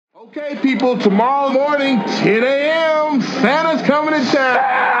Okay, people, tomorrow morning, 10 a.m., Santa's coming to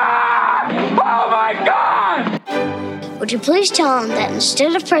town. Oh, my God! Would you please tell him that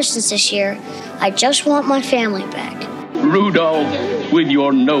instead of presents this year, I just want my family back? Rudolph, with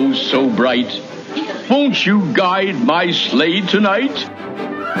your nose so bright, won't you guide my sleigh tonight?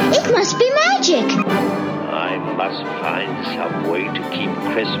 It must be magic. I must find some way to keep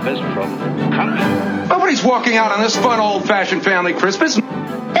Christmas from coming. Nobody's walking out on this fun, old-fashioned family Christmas.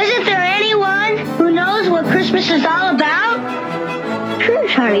 Isn't there anyone who knows what Christmas is all about? Sure,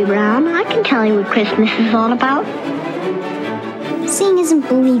 Charlie Brown. I can tell you what Christmas is all about. Seeing isn't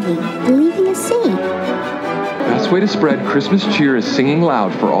believing. Believing is seeing. Best way to spread Christmas cheer is singing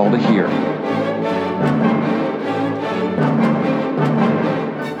loud for all to hear.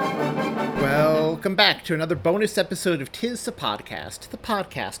 Welcome back to another bonus episode of 'Tis the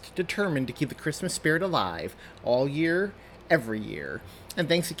podcast determined to keep the Christmas spirit alive all year, every year. And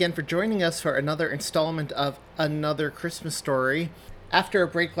thanks again for joining us for another installment of Another Christmas Story. After a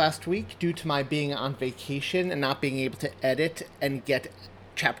break last week, due to my being on vacation and not being able to edit and get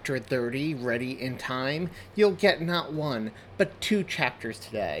chapter 30 ready in time, you'll get not one, but 2 chapters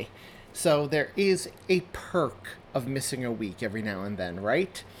today. So there is a perk of missing a week every now and then,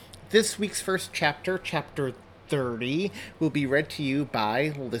 right? This week's first chapter, chapter 30, will be read to you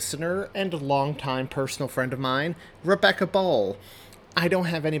by listener and longtime personal friend of mine, Rebecca Boll. I don't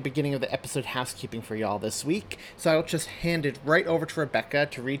have any beginning of the episode housekeeping for y'all this week, so I'll just hand it right over to Rebecca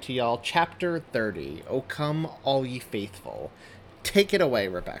to read to y'all chapter 30, O Come All Ye Faithful. Take it away,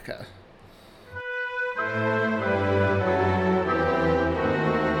 Rebecca.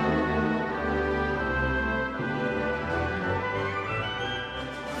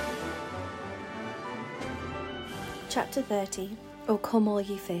 Chapter 30, O Come All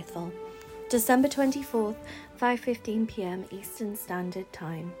Ye Faithful. December 24th, 5:15 p.m. Eastern Standard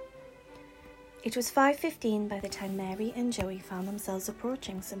Time. It was 5:15 by the time Mary and Joey found themselves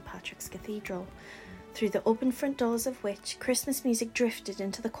approaching St. Patrick's Cathedral, through the open front doors of which Christmas music drifted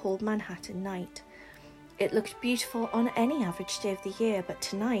into the cold Manhattan night. It looked beautiful on any average day of the year, but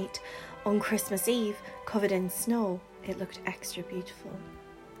tonight, on Christmas Eve, covered in snow, it looked extra beautiful.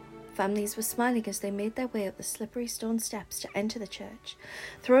 Families were smiling as they made their way up the slippery stone steps to enter the church,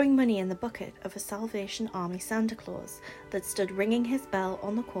 throwing money in the bucket of a Salvation Army Santa Claus that stood ringing his bell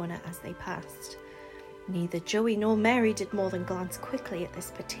on the corner as they passed. Neither Joey nor Mary did more than glance quickly at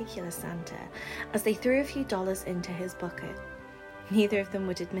this particular Santa as they threw a few dollars into his bucket. Neither of them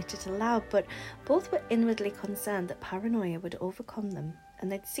would admit it aloud, but both were inwardly concerned that paranoia would overcome them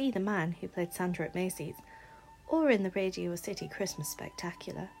and they'd see the man who played Santa at Macy's or in the Radio City Christmas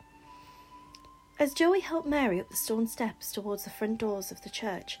Spectacular. As Joey helped Mary up the stone steps towards the front doors of the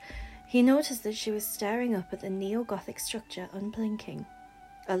church, he noticed that she was staring up at the neo-Gothic structure unblinking,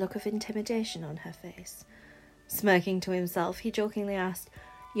 a look of intimidation on her face. Smirking to himself, he jokingly asked,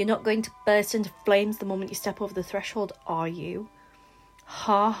 "You're not going to burst into flames the moment you step over the threshold, are you?"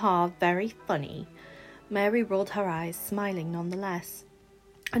 "Ha ha, very funny." Mary rolled her eyes, smiling nonetheless.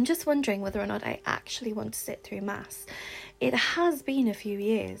 "I'm just wondering whether or not I actually want to sit through Mass. It has been a few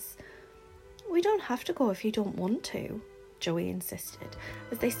years." "We don't have to go if you don't want to," Joey insisted,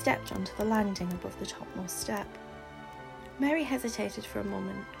 as they stepped onto the landing above the topmost step. Mary hesitated for a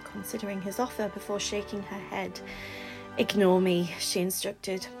moment, considering his offer before shaking her head. "Ignore me," she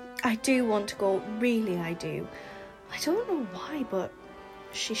instructed. "I do want to go, really I do. I don't know why, but..."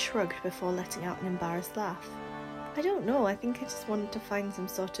 She shrugged before letting out an embarrassed laugh. "I don't know, I think I just wanted to find some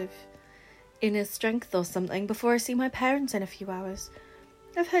sort of inner strength or something before I see my parents in a few hours.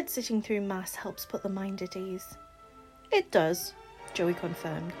 I've heard sitting through Mass helps put the mind at ease." "It does," Joey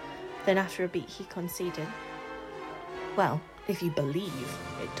confirmed. Then after a beat he conceded. "Well, if you believe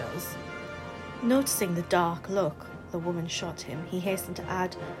it does." Noticing the dark look the woman shot him, he hastened to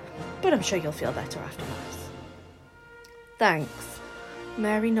add, "But I'm sure you'll feel better after Mass." "Thanks."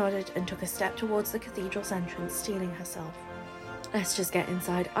 Mary nodded and took a step towards the cathedral's entrance, steeling herself. "Let's just get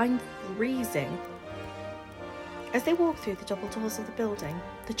inside. I'm freezing." As they walked through the double doors of the building,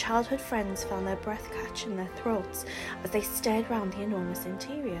 the childhood friends found their breath catch in their throats as they stared round the enormous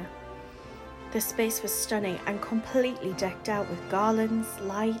interior. The space was stunning and completely decked out with garlands,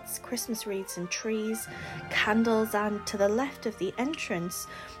 lights, Christmas wreaths and trees, candles, and, to the left of the entrance,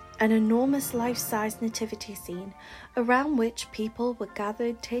 an enormous life-size nativity scene, around which people were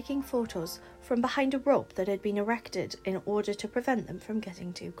gathered taking photos from behind a rope that had been erected in order to prevent them from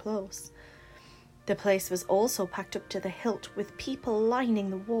getting too close. The place was also packed up to the hilt, with people lining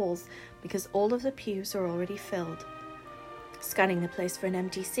the walls because all of the pews were already filled. Scanning the place for an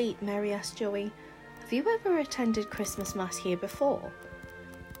empty seat, Mary asked Joey, "Have you ever attended Christmas Mass here before?"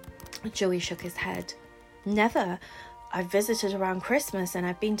 Joey shook his head. Never. I've visited around Christmas and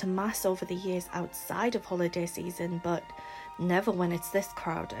I've been to Mass over the years outside of holiday season, but never when it's this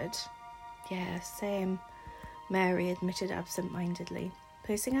crowded. Yeah, same, Mary admitted absent-mindedly,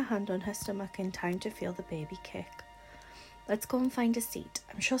 placing her hand on her stomach in time to feel the baby kick. Let's go and find a seat.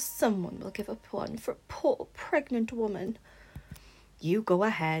 I'm sure someone will give up one for a poor pregnant woman. You go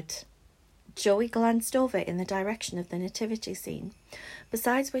ahead. Joey glanced over in the direction of the nativity scene,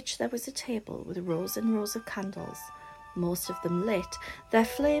 besides which there was a table with rows and rows of candles, most of them lit, their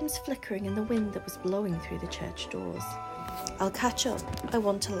flames flickering in the wind that was blowing through the church doors. I'll catch up. I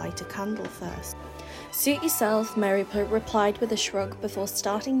want to light a candle first. Suit yourself, Mary replied with a shrug before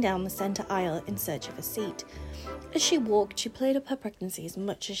starting down the centre aisle in search of a seat. As she walked, she played up her pregnancy as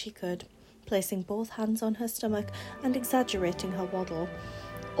much as she could, placing both hands on her stomach and exaggerating her waddle.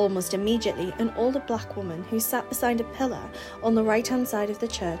 Almost immediately, an older black woman who sat beside a pillar on the right-hand side of the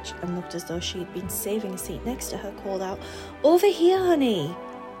church and looked as though she had been saving a seat next to her called out, "Over here, honey!"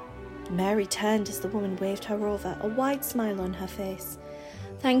 Mary turned as the woman waved her over, a wide smile on her face.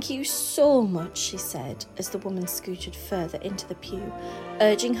 "Thank you so much," she said, as the woman scooted further into the pew,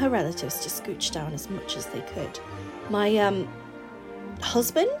 urging her relatives to scooch down as much as they could. My,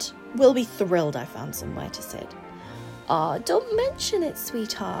 husband will be thrilled I found somewhere to sit." "Aw, don't mention it,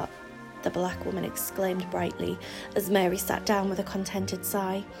 sweetheart," the black woman exclaimed brightly, as Mary sat down with a contented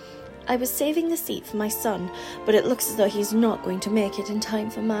sigh. "I was saving the seat for my son, but it looks as though he's not going to make it in time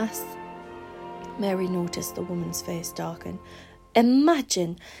for Mass." Mary noticed the woman's face darken.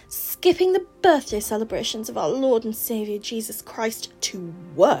 Imagine skipping the birthday celebrations of our Lord and Saviour Jesus Christ to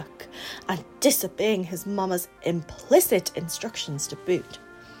work and disobeying his mama's implicit instructions to boot.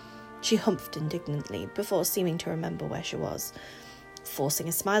 She humphed indignantly before seeming to remember where she was. Forcing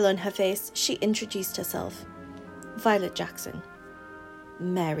a smile on her face, she introduced herself. Violet Jackson.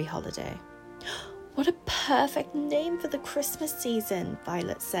 Mary Holiday. "What a perfect name for the Christmas season,"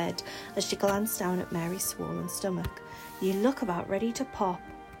 Violet said as she glanced down at Mary's swollen stomach. "You look about ready to pop."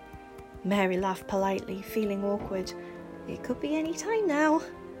 Mary laughed politely, feeling awkward. "It could be any time now."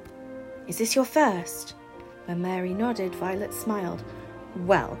 "Is this your first?" When Mary nodded, Violet smiled.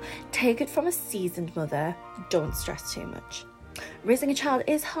 "Well, take it from a seasoned mother. Don't stress too much. Raising a child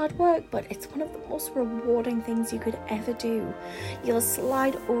is hard work, but it's one of the most rewarding things you could ever do. You'll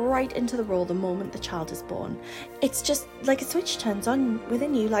slide right into the role the moment the child is born. It's just like a switch turns on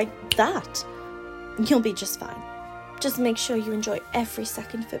within you like that. You'll be just fine. Just make sure you enjoy every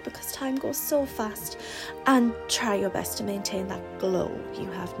second of it because time goes so fast, and try your best to maintain that glow you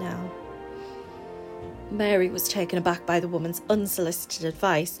have now." Mary was taken aback by the woman's unsolicited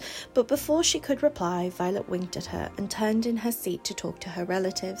advice, but before she could reply, Violet winked at her and turned in her seat to talk to her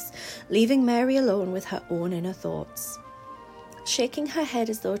relatives, leaving Mary alone with her own inner thoughts. Shaking her head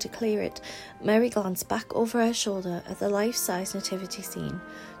as though to clear it, Mary glanced back over her shoulder at the life-size nativity scene,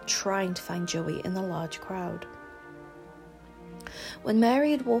 trying to find Joey in the large crowd. When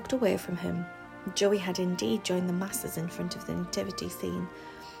Mary had walked away from him, Joey had indeed joined the masses in front of the nativity scene,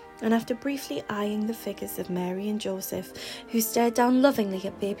 and after briefly eyeing the figures of Mary and Joseph, who stared down lovingly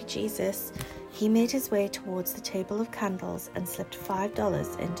at baby Jesus, he made his way towards the table of candles and slipped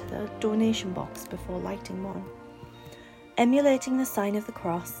 $5 into the donation box before lighting one. Emulating the sign of the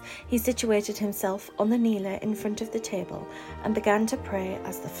cross, he situated himself on the kneeler in front of the table and began to pray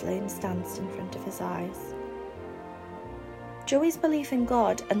as the flames danced in front of his eyes. Joey's belief in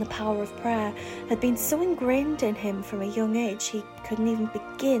God and the power of prayer had been so ingrained in him from a young age he couldn't even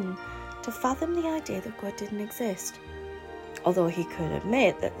begin to fathom the idea that God didn't exist. Although he could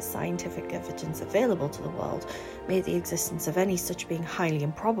admit that the scientific evidence available to the world made the existence of any such being highly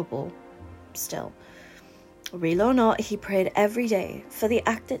improbable, still, real or not, he prayed every day, for the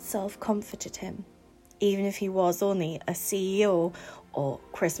act itself comforted him, even if he was only a CEO or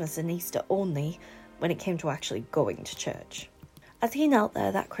Christmas and Easter only when it came to actually going to church. As he knelt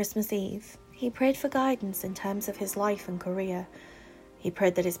there that Christmas Eve, he prayed for guidance in terms of his life and career. He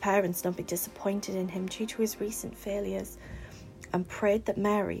prayed that his parents not be disappointed in him due to his recent failures, and prayed that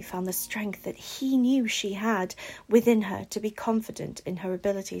Mary found the strength that he knew she had within her to be confident in her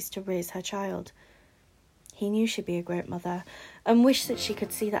abilities to raise her child. He knew she'd be a great mother, and wished that she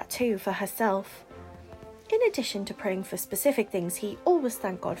could see that too for herself. In addition to praying for specific things, he always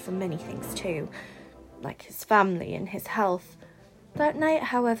thanked God for many things too, like his family and his health. That night,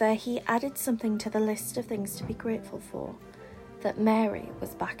 however, he added something to the list of things to be grateful for, that Mary was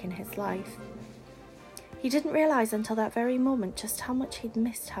back in his life. He didn't realise until that very moment just how much he'd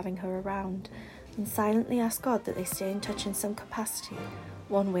missed having her around, and silently asked God that they stay in touch in some capacity,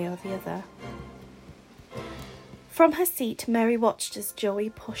 one way or the other. From her seat, Mary watched as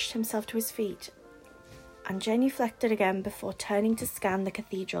Joey pushed himself to his feet and genuflected again before turning to scan the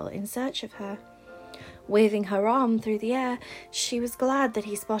cathedral in search of her. Waving her arm through the air, she was glad that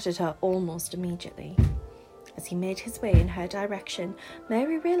he spotted her almost immediately. As he made his way in her direction,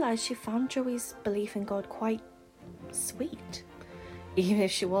 Mary realised she found Joey's belief in God quite sweet, even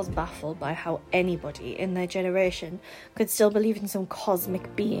if she was baffled by how anybody in their generation could still believe in some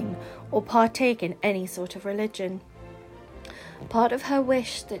cosmic being or partake in any sort of religion. Part of her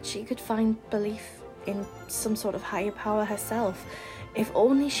wished that she could find belief in some sort of higher power herself. If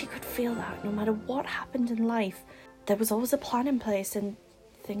only she could feel that no matter what happened in life, there was always a plan in place and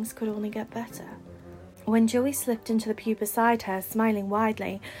things could only get better. When Joey slipped into the pew beside her, smiling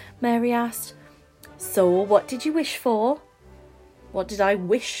widely, Mary asked, "So, what did you wish for?" "What did I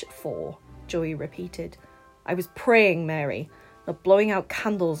wish for?" Joey repeated. "I was praying, Mary, not blowing out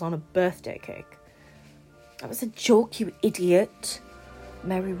candles on a birthday cake." "That was a joke, you idiot."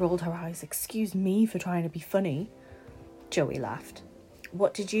 Mary rolled her eyes. "Excuse me for trying to be funny." Joey laughed.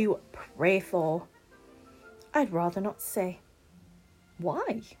 "What did you pray for?" "I'd rather not say."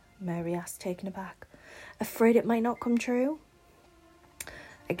 "Why?" Mary asked, taken aback. "Afraid it might not come true?"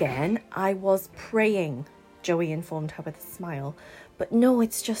 "Again, I was praying," Joey informed her with a smile. "But no,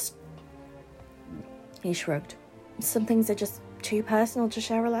 it's just..." He shrugged. "Some things are just too personal to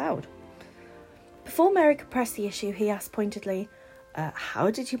share aloud." Before Mary could press the issue, he asked pointedly,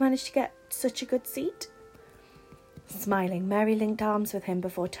 "How did you manage to get such a good seat?" Smiling, Mary linked arms with him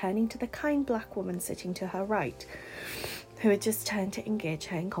before turning to the kind black woman sitting to her right, who had just turned to engage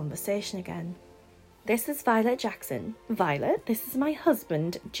her in conversation again. "This is Violet Jackson. Violet, this is my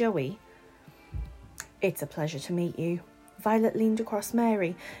husband, Joey." "It's a pleasure to meet you." Violet leaned across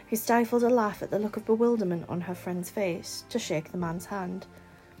Mary, who stifled a laugh at the look of bewilderment on her friend's face, to shake the man's hand.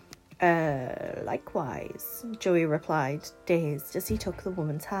 Likewise," Joey replied, dazed, as he took the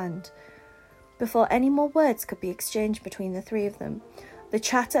woman's hand. Before any more words could be exchanged between the three of them, the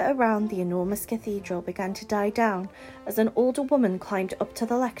chatter around the enormous cathedral began to die down as an older woman climbed up to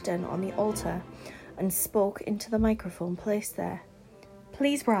the lectern on the altar and spoke into the microphone placed there.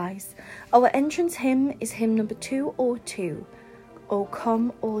 "Please rise. Our entrance hymn is hymn number 202, O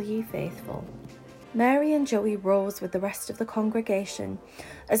Come All Ye Faithful." Mary and Joey rose with the rest of the congregation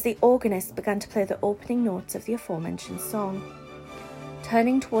as the organist began to play the opening notes of the aforementioned song.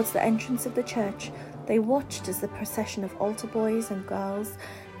 Turning towards the entrance of the church, they watched as the procession of altar boys and girls,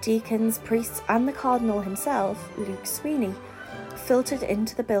 deacons, priests, and the cardinal himself, Luke Sweeney, filtered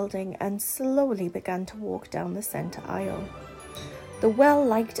into the building and slowly began to walk down the centre aisle. The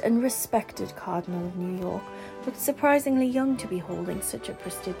well-liked and respected Cardinal of New York looked surprisingly young to be holding such a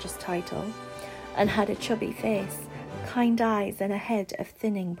prestigious title, and had a chubby face, kind eyes, and a head of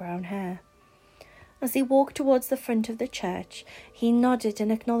thinning brown hair. As he walked towards the front of the church, he nodded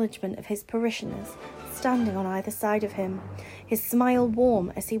in acknowledgement of his parishioners, standing on either side of him, his smile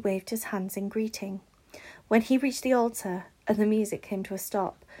warm as he waved his hands in greeting. When he reached the altar and the music came to a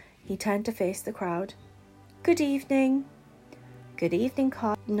stop, he turned to face the crowd. "Good evening." "Good evening,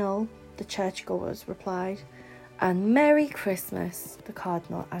 Cardinal," the churchgoers replied. "And Merry Christmas," the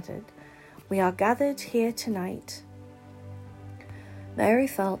Cardinal added. "We are gathered here tonight." Mary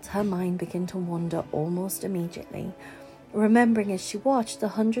felt her mind begin to wander almost immediately, remembering as she watched the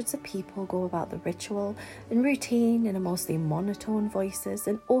hundreds of people go about the ritual and routine in a mostly monotone voices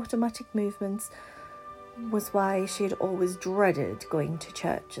and automatic movements was why she had always dreaded going to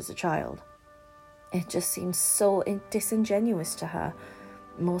church as a child. It just seemed so disingenuous to her,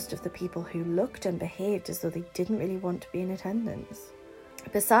 most of the people who looked and behaved as though they didn't really want to be in attendance.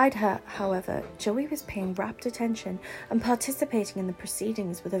 Beside her, however, Joey was paying rapt attention and participating in the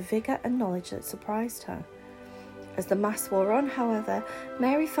proceedings with a vigour and knowledge that surprised her. As the Mass wore on, however,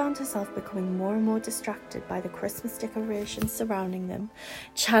 Mary found herself becoming more and more distracted by the Christmas decorations surrounding them,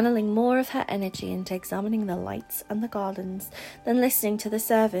 channeling more of her energy into examining the lights and the gardens than listening to the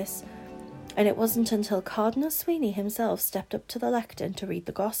service. And it wasn't until Cardinal Sweeney himself stepped up to the lectern to read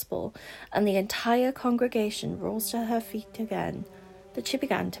the Gospel, and the entire congregation rose to her feet again, that she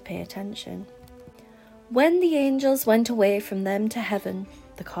began to pay attention. "When the angels went away from them to heaven,"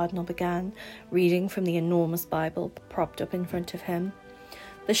 the Cardinal began, reading from the enormous Bible propped up in front of him,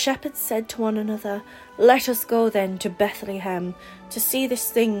 "the shepherds said to one another, 'Let us go then to Bethlehem to see this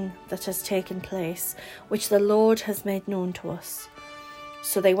thing that has taken place, which the Lord has made known to us.'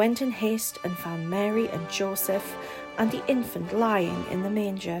 So they went in haste and found Mary and Joseph and the infant lying in the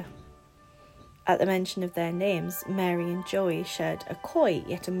manger." At the mention of their names, Mary and Joey shared a coy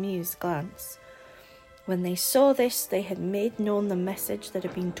yet amused glance. When they saw this, they had made known the message that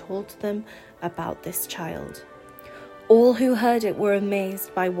had been told to them about this child. All who heard it were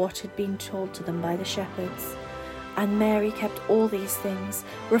amazed by what had been told to them by the shepherds. And Mary kept all these things,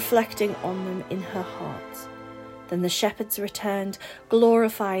 reflecting on them in her heart. Then the shepherds returned,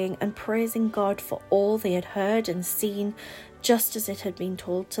 glorifying and praising God for all they had heard and seen, just as it had been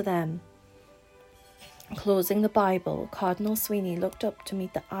told to them. Closing the Bible, Cardinal Sweeney looked up to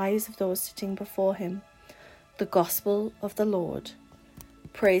meet the eyes of those sitting before him. The Gospel of the Lord.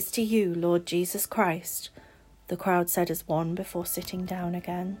 Praise to you, Lord Jesus Christ, the crowd said as one before sitting down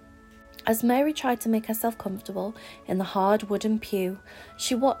again. As Mary tried to make herself comfortable in the hard wooden pew,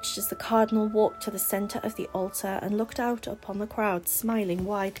 she watched as the cardinal walked to the centre of the altar and looked out upon the crowd, smiling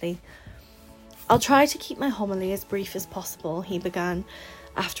widely. "I'll try to keep my homily as brief as possible," he began.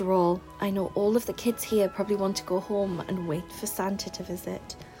 "After all, I know all of the kids here probably want to go home and wait for Santa to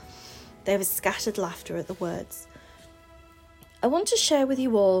visit." There was scattered laughter at the words. "I want to share with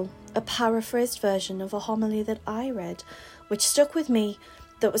you all a paraphrased version of a homily that I read, which stuck with me,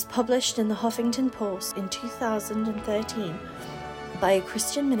 that was published in the Huffington Post in 2013 by a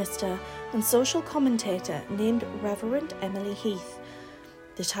Christian minister and social commentator named Reverend Emily Heath.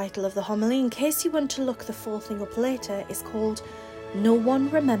 The title of the homily, in case you want to look the full thing up later, is called "No One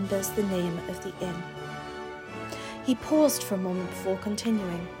Remembers the Name of the Inn." He paused for a moment before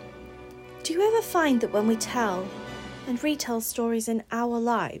continuing. "Do you ever find that when we tell and retell stories in our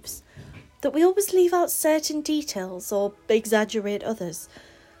lives, that we always leave out certain details or exaggerate others?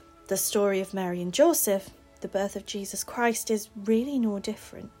 The story of Mary and Joseph, the birth of Jesus Christ, is really no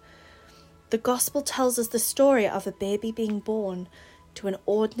different. The Gospel tells us the story of a baby being born to an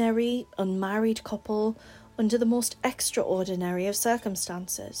ordinary, unmarried couple under the most extraordinary of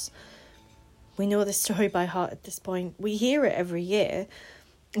circumstances. We know this story by heart at this point. We hear it every year.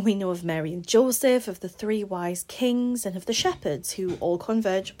 We know of Mary and Joseph, of the 3 wise kings, and of the shepherds who all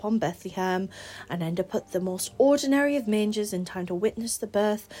converge upon Bethlehem and end up at the most ordinary of mangers in time to witness the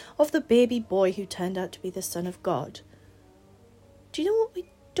birth of the baby boy who turned out to be the Son of God. Do you know what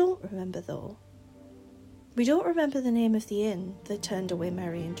we don't remember, though? We don't remember the name of the inn that turned away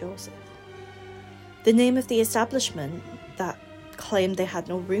Mary and Joseph. The name of the establishment that claimed they had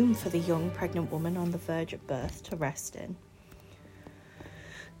no room for the young pregnant woman on the verge of birth to rest in.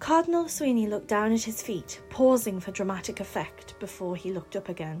 Cardinal Sweeney looked down at his feet, pausing for dramatic effect before he looked up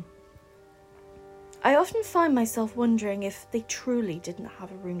again. I often find myself wondering if they truly didn't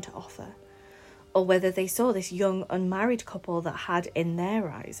have a room to offer, or whether they saw this young unmarried couple that had, in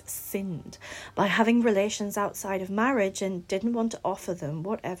their eyes, sinned by having relations outside of marriage and didn't want to offer them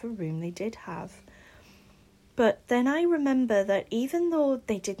whatever room they did have. But then I remember that even though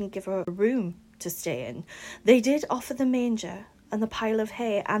they didn't give her a room to stay in, they did offer the manger and the pile of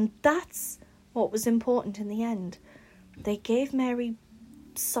hay, and that's what was important in the end. They gave Mary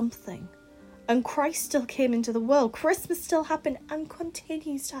something, and Christ still came into the world. Christmas still happened and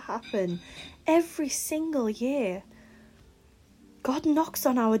continues to happen every single year. God knocks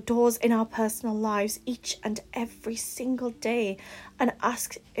on our doors in our personal lives each and every single day and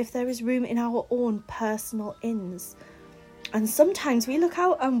asks if there is room in our own personal inns. And sometimes we look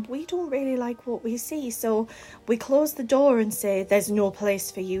out and we don't really like what we see, so we close the door and say, "There's no place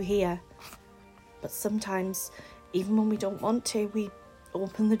for you here." But sometimes, even when we don't want to, we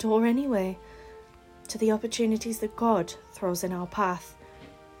open the door anyway to the opportunities that God throws in our path.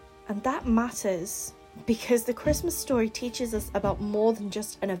 And that matters because the Christmas story teaches us about more than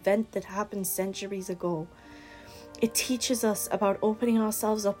just an event that happened centuries ago. It teaches us about opening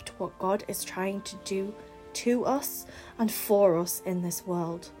ourselves up to what God is trying to do to us and for us in this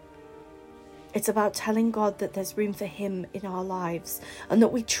world. It's about telling God that there's room for Him in our lives and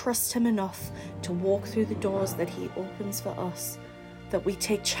that we trust Him enough to walk through the doors that He opens for us, that we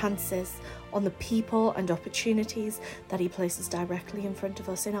take chances on the people and opportunities that He places directly in front of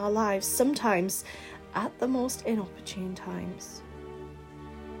us in our lives, sometimes at the most inopportune times.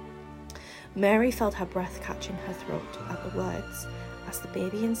 Mary felt her breath catch in her throat at the words as the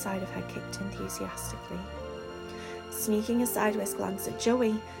baby inside of her kicked enthusiastically. Sneaking a sideways glance at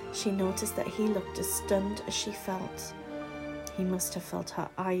Joey, she noticed that he looked as stunned as she felt. He must have felt her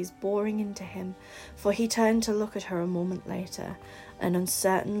eyes boring into him, for he turned to look at her a moment later, an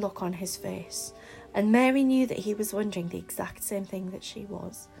uncertain look on his face, and Mary knew that he was wondering the exact same thing that she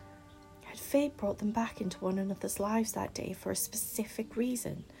was. Had fate brought them back into one another's lives that day for a specific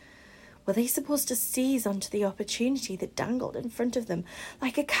reason? Were they supposed to seize onto the opportunity that dangled in front of them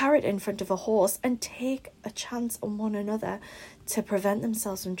like a carrot in front of a horse and take a chance on one another to prevent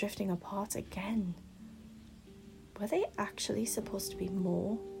themselves from drifting apart again? Were they actually supposed to be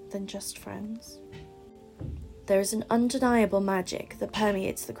more than just friends? There is an undeniable magic that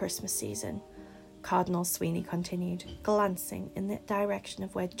permeates the Christmas season. Cardinal Sweeney continued, glancing in the direction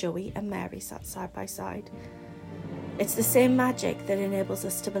of where Joey and Mary sat side by side. It's the same magic that enables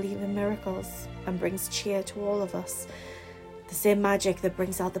us to believe in miracles and brings cheer to all of us. The same magic that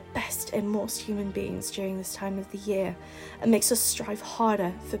brings out the best in most human beings during this time of the year and makes us strive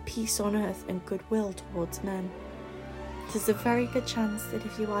harder for peace on earth and goodwill towards men. There's a very good chance that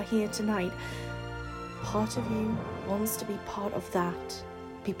if you are here tonight, part of you wants to be part of that,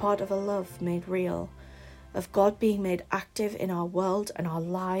 be part of a love made real, of God being made active in our world and our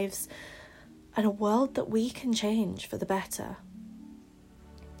lives, and a world that we can change for the better.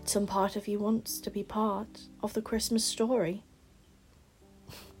 Some part of you wants to be part of the Christmas story.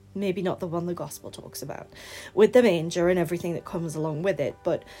 Maybe not the one the gospel talks about, with the manger and everything that comes along with it,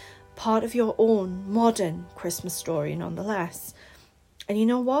 but part of your own modern Christmas story nonetheless. And you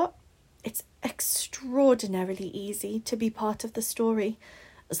know what? It's extraordinarily easy to be part of the story,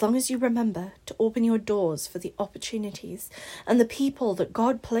 as long as you remember to open your doors for the opportunities and the people that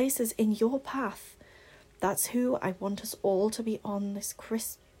God places in your path. That's who I want us all to be on this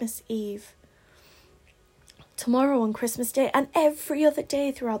Christmas Eve. Tomorrow on Christmas Day and every other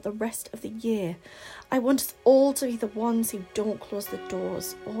day throughout the rest of the year, I want us all to be the ones who don't close the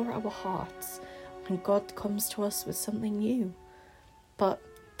doors or our hearts when God comes to us with something new, but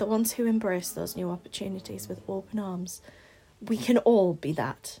the ones who embrace those new opportunities with open arms. We can all be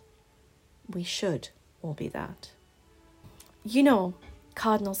that. We should all be that. You know,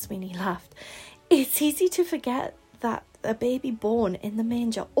 Cardinal Sweeney laughed, it's easy to forget that a baby born in the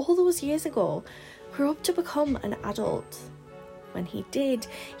manger all those years ago grew up to become an adult. When he did,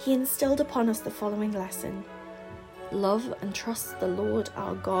 he instilled upon us the following lesson: love and trust the Lord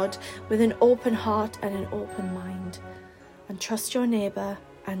our God with an open heart and an open mind, and trust your neighbour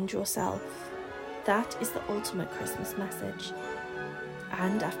and yourself. That is the ultimate Christmas message.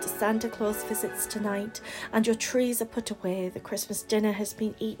 And after Santa Claus visits tonight and your trees are put away, the Christmas dinner has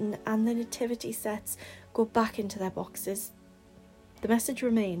been eaten and the nativity sets go back into their boxes, the message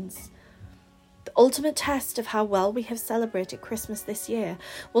remains. The ultimate test of how well we have celebrated Christmas this year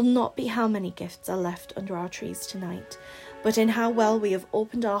will not be how many gifts are left under our trees tonight, but in how well we have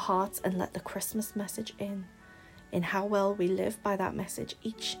opened our hearts and let the Christmas message in how well we live by that message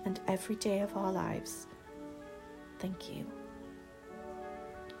each and every day of our lives. Thank you.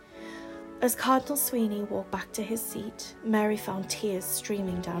 As Cardinal Sweeney walked back to his seat, Mary found tears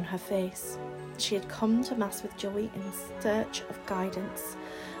streaming down her face. She had come to Mass with Joey in search of guidance,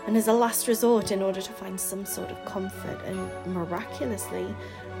 and as a last resort in order to find some sort of comfort, and miraculously,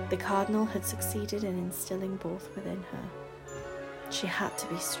 the Cardinal had succeeded in instilling both within her. She had to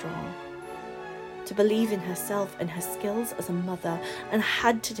be strong, to believe in herself and her skills as a mother, and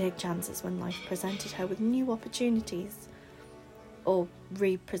had to take chances when life presented her with new opportunities, or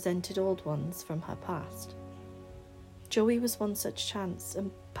represented old ones from her past. Joey was one such chance, and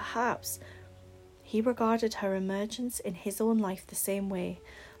perhaps he regarded her emergence in his own life the same way,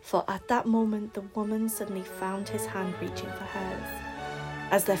 for at that moment the woman suddenly found his hand reaching for hers.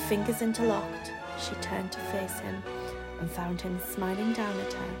 As their fingers interlocked, she turned to face him and found him smiling down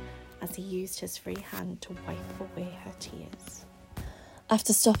at her as he used his free hand to wipe away her tears.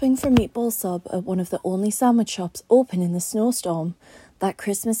 After stopping for meatball sub at one of the only sandwich shops open in the snowstorm that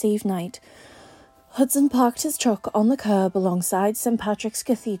Christmas Eve night, Hudson parked his truck on the curb alongside St. Patrick's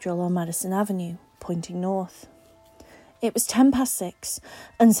Cathedral on Madison Avenue, pointing north. It was 6:10,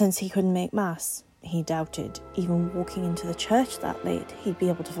 and since he couldn't make Mass, he doubted, even walking into the church that late, he'd be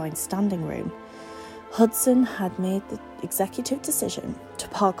able to find standing room. Hudson had made the executive decision to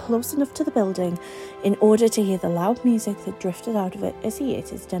park close enough to the building in order to hear the loud music that drifted out of it as he ate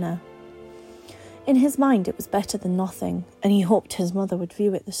his dinner. In his mind, it was better than nothing, and he hoped his mother would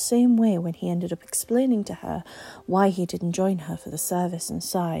view it the same way when he ended up explaining to her why he didn't join her for the service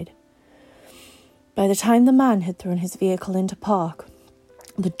inside. By the time the man had thrown his vehicle into park,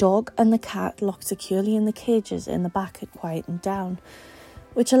 the dog and the cat locked securely in the cages in the back had quietened down,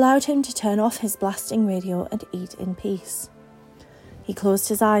 which allowed him to turn off his blasting radio and eat in peace. He closed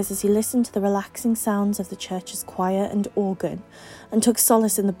his eyes as he listened to the relaxing sounds of the church's choir and organ, and took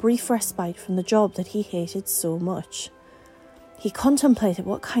solace in the brief respite from the job that he hated so much. He contemplated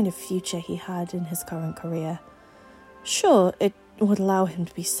what kind of future he had in his current career. Sure, it would allow him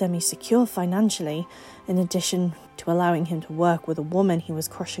to be semi-secure financially, in addition to allowing him to work with a woman he was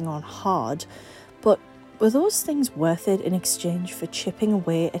crushing on hard, but were those things worth it in exchange for chipping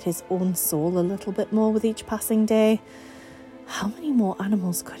away at his own soul a little bit more with each passing day? How many more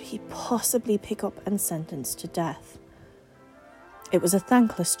animals could he possibly pick up and sentence to death? It was a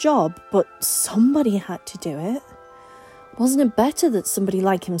thankless job, but somebody had to do it. Wasn't it better that somebody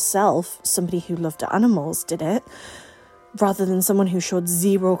like himself, somebody who loved animals, did it, rather than someone who showed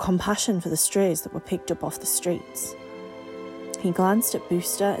zero compassion for the strays that were picked up off the streets? He glanced at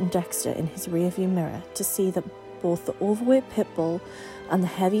Booster and Dexter in his rearview mirror to see that both the overweight pit bull and the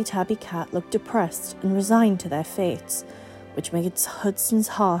heavy tabby cat looked depressed and resigned to their fates, which made Hudson's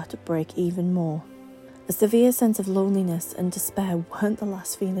heart break even more. A severe sense of loneliness and despair weren't the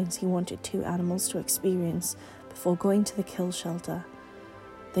last feelings he wanted two animals to experience before going to the kill shelter.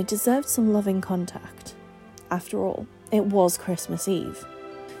 They deserved some loving contact. After all, it was Christmas Eve.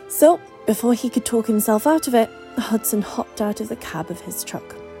 So, before he could talk himself out of it, Hudson hopped out of the cab of his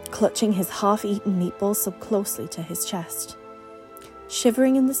truck, clutching his half-eaten meatball sub closely to his chest.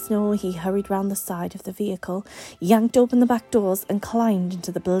 Shivering in the snow, he hurried round the side of the vehicle, yanked open the back doors and climbed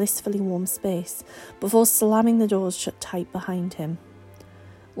into the blissfully warm space before slamming the doors shut tight behind him.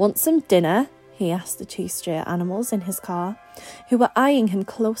 "Want some dinner?" he asked the two stray animals in his car, who were eyeing him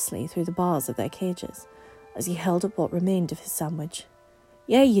closely through the bars of their cages, as he held up what remained of his sandwich.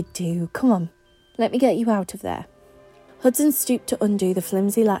 "Yeah, you do. Come on, let me get you out of there." Hudson stooped to undo the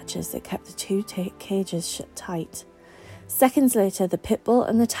flimsy latches that kept the two cages shut tight. Seconds later, the pit bull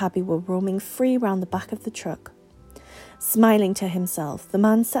and the tabby were roaming free round the back of the truck. Smiling to himself, the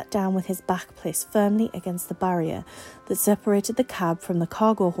man sat down with his back placed firmly against the barrier that separated the cab from the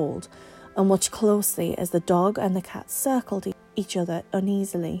cargo hold and watched closely as the dog and the cat circled each other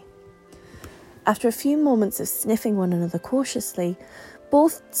uneasily. After a few moments of sniffing one another cautiously,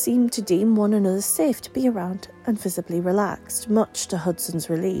 both seemed to deem one another safe to be around and visibly relaxed, much to Hudson's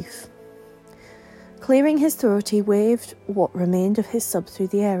relief. Clearing his throat, he waved what remained of his sub through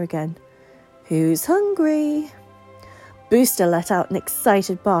the air again. "Who's hungry?" Booster let out an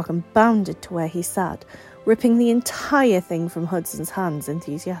excited bark and bounded to where he sat, ripping the entire thing from Hudson's hands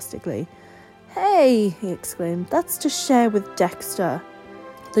enthusiastically. "Hey!" he exclaimed, "that's to share with Dexter."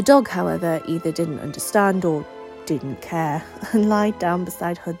 The dog, however, either didn't understand or didn't care, and lied down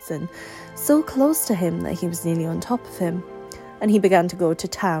beside Hudson, so close to him that he was nearly on top of him, and he began to go to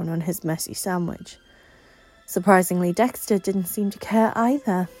town on his messy sandwich. Surprisingly, Dexter didn't seem to care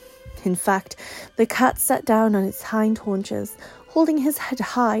either. In fact, the cat sat down on its hind haunches, holding his head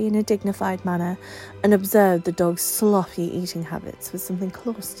high in a dignified manner, and observed the dog's sloppy eating habits with something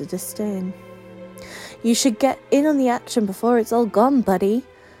close to disdain. "You should get in on the action before it's all gone, buddy,"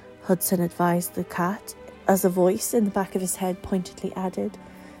 Hudson advised the cat, as a voice in the back of his head pointedly added,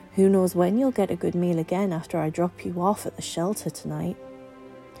 "Who knows when you'll get a good meal again after I drop you off at the shelter tonight."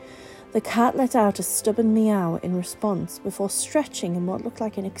 The cat let out a stubborn meow in response before stretching in what looked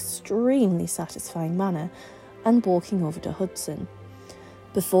like an extremely satisfying manner and walking over to Hudson.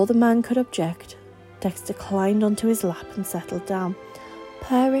 Before the man could object, Dexter climbed onto his lap and settled down,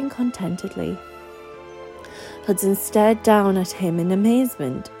 purring contentedly. Hudson stared down at him in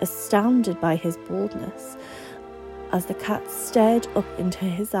amazement, astounded by his boldness, as the cat stared up into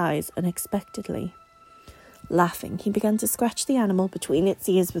his eyes unexpectedly. Laughing, he began to scratch the animal between its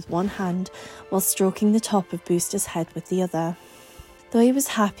ears with one hand while stroking the top of Booster's head with the other. Though he was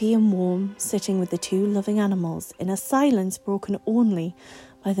happy and warm, sitting with the two loving animals in a silence broken only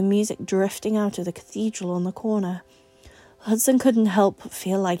by the music drifting out of the cathedral on the corner, Hudson couldn't help but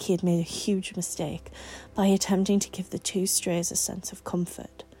feel like he had made a huge mistake by attempting to give the two strays a sense of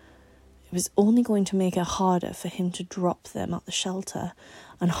comfort. It was only going to make it harder for him to drop them at the shelter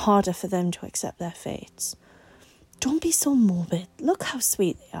and harder for them to accept their fates. "Don't be so morbid. Look how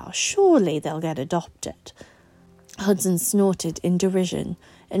sweet they are. Surely they'll get adopted." Hudson snorted in derision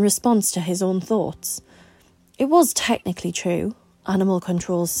in response to his own thoughts. It was technically true. Animal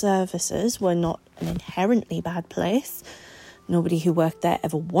control services were not an inherently bad place. Nobody who worked there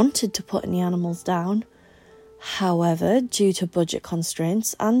ever wanted to put any animals down. However, due to budget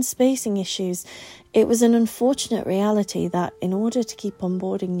constraints and spacing issues, it was an unfortunate reality that in order to keep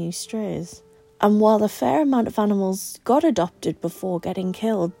onboarding new strays, and while a fair amount of animals got adopted before getting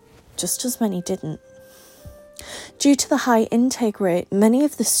killed, just as many didn't. Due to the high intake rate, many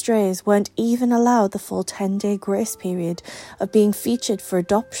of the strays weren't even allowed the full 10-day grace period of being featured for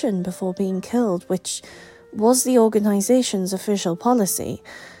adoption before being killed, which was the organisation's official policy.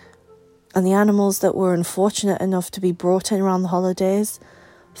 And the animals that were unfortunate enough to be brought in around the holidays,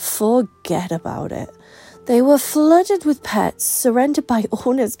 forget about it. They were flooded with pets, surrendered by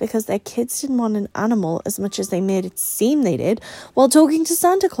owners because their kids didn't want an animal as much as they made it seem they did while talking to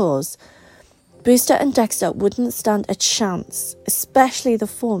Santa Claus. Booster and Dexter wouldn't stand a chance, especially the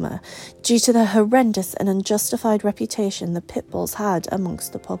former, due to the horrendous and unjustified reputation the pit bulls had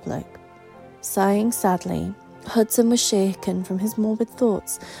amongst the public. Sighing sadly, Hudson was shaken from his morbid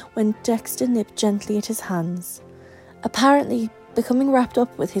thoughts when Dexter nipped gently at his hands. Apparently, becoming wrapped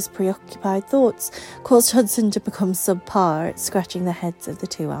up with his preoccupied thoughts caused Hudson to become subpar at scratching the heads of the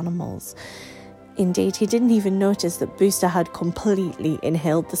two animals. Indeed, he didn't even notice that Booster had completely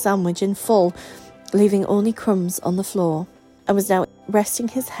inhaled the sandwich in full, leaving only crumbs on the floor, and was now resting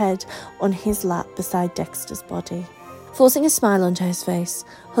his head on his lap beside Dexter's body. Forcing a smile onto his face,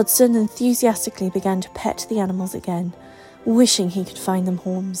 Hudson enthusiastically began to pet the animals again, wishing he could find them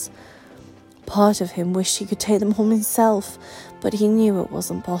homes. Part of him wished he could take them home himself, but he knew it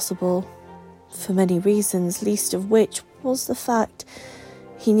wasn't possible, for many reasons, least of which was the fact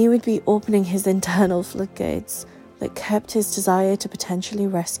he knew he'd be opening his internal floodgates that kept his desire to potentially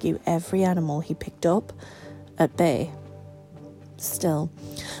rescue every animal he picked up at bay. Still,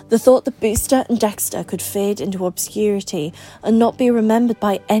 the thought that Booster and Dexter could fade into obscurity and not be remembered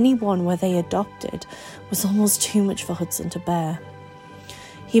by anyone where they adopted was almost too much for Hudson to bear.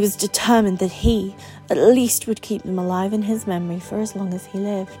 He was determined that he, at least, would keep them alive in his memory for as long as he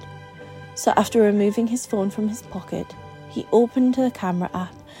lived. So after removing his phone from his pocket, he opened the camera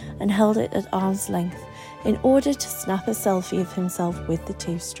app and held it at arm's length in order to snap a selfie of himself with the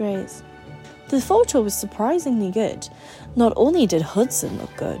two strays. The photo was surprisingly good. Not only did Hudson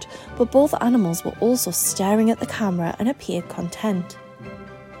look good, but both animals were also staring at the camera and appeared content.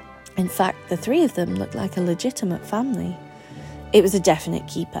 In fact, the three of them looked like a legitimate family. It was a definite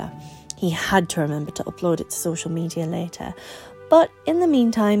keeper. He had to remember to upload it to social media later, but in the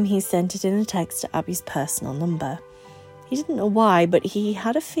meantime he sent it in a text to Abby's personal number. He didn't know why, but he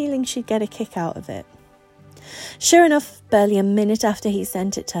had a feeling she'd get a kick out of it. Sure enough, barely a minute after he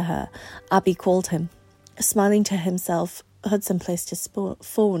sent it to her, Abby called him. Smiling to himself, Hudson placed his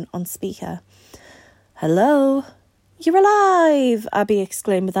phone on speaker. "Hello?" "You're alive!" Abby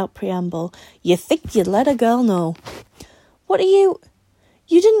exclaimed without preamble. "You think you'd let a girl know." "What are you...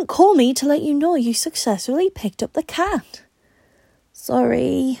 You didn't call me to let you know you successfully picked up the cat."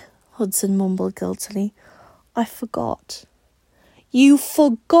 "Sorry," Hudson mumbled guiltily. "I forgot." "You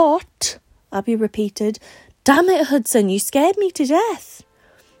forgot?" Abby repeated. "Damn it, Hudson, you scared me to death."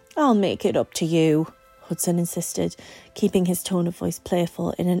 "I'll make it up to you," Hudson insisted, keeping his tone of voice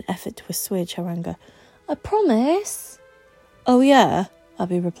playful in an effort to assuage her anger. "I promise." "Oh yeah,"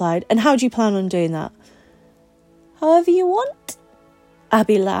 Abby replied. "And how do you plan on doing that?" "However you want."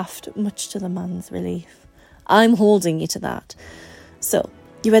 Abby laughed, much to the man's relief. "I'm holding you to that. So,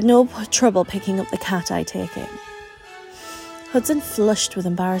 you had no trouble picking up the cat, I take it?" Hudson flushed with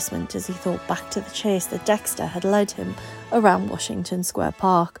embarrassment as he thought back to the chase that Dexter had led him around Washington Square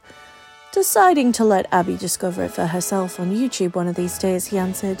Park. Deciding to let Abby discover it for herself on YouTube one of these days, he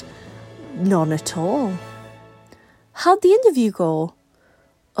answered, "None at all." "How'd the interview go?"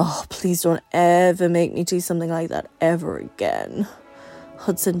 "Oh, please don't ever make me do something like that ever again,"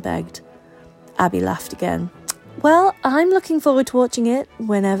 Hudson begged. Abby laughed again. "Well, I'm looking forward to watching it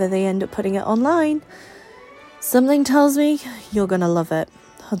whenever they end up putting it online." "Something tells me you're going to love it,"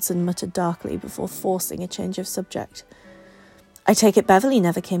 Hudson muttered darkly before forcing a change of subject. "I take it Beverly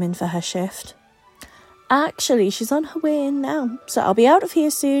never came in for her shift." "Actually, she's on her way in now, so I'll be out of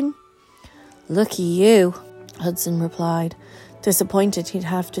here soon." "Lucky you," Hudson replied, disappointed he'd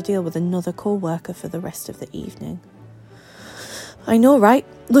have to deal with another co-worker for the rest of the evening. "I know, right?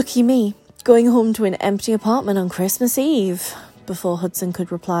 Lucky me. Going home to an empty apartment on Christmas Eve." Before Hudson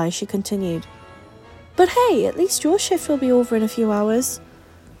could reply, she continued, "But hey, at least your shift will be over in a few hours."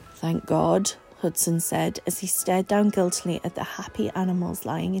 "Thank God," Hudson said as he stared down guiltily at the happy animals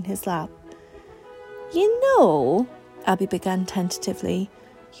lying in his lap. "You know," Abby began tentatively,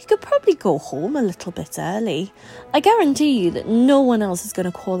 "you could probably go home a little bit early. I guarantee you that no one else is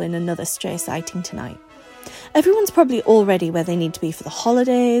going to call in another stray sighting tonight. Everyone's probably already where they need to be for the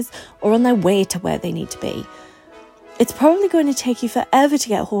holidays or on their way to where they need to be. It's probably going to take you forever to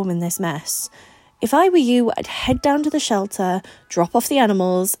get home in this mess. If I were you, I'd head down to the shelter, drop off the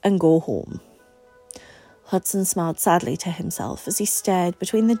animals, and go home." Hudson smiled sadly to himself as he stared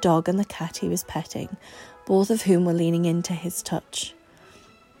between the dog and the cat he was petting, both of whom were leaning into his touch.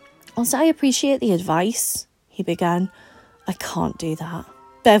 "Also, I appreciate the advice," he began. "I can't do that.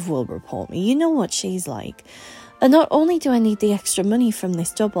 Bev will report me. You know what she's like. And not only do I need the extra money from this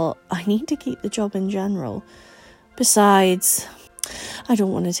double, I need to keep the job in general. Besides, I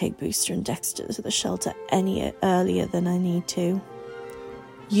don't want to take Booster and Dexter to the shelter any earlier than I need to."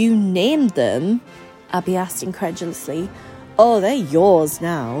 "You named them?" Abby asked incredulously. "Oh, they're yours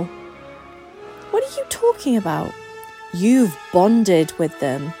now." "What are you talking about?" "You've bonded with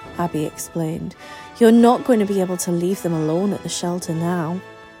them," Abby explained. "You're not going to be able to leave them alone at the shelter now."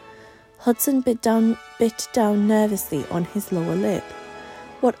 Hudson bit down nervously on his lower lip.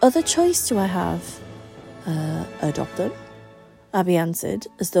 "What other choice do I have?" Adopt them, Abby answered,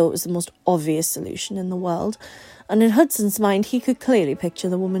 as though it was the most obvious solution in the world, and in Hudson's mind he could clearly picture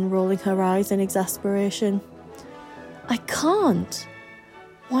the woman rolling her eyes in exasperation. I can't.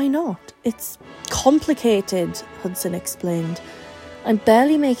 Why not? It's complicated, Hudson explained. I'm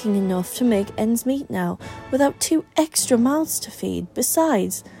barely making enough to make ends meet now, without 2 extra mouths to feed.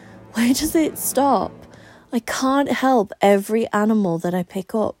 Besides, where does it stop? I can't help every animal that I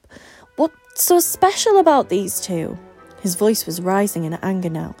pick up. What's so special about these 2? His voice was rising in anger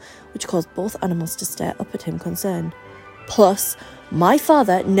now, which caused both animals to stare up at him concerned. Plus, my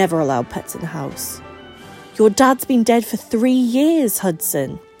father never allowed pets in the house. Your dad's been dead for 3 years,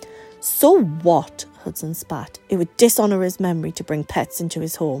 Hudson. So what? Hudson spat. It would dishonour his memory to bring pets into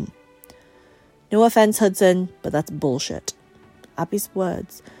his home. No offence, Hudson, but that's bullshit. Abby's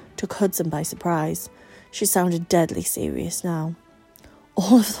words took Hudson by surprise. She sounded deadly serious now.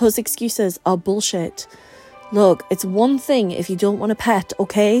 All of those excuses are bullshit. Look, it's one thing if you don't want a pet,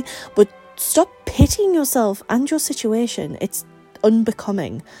 okay? But stop pitying yourself and your situation. It's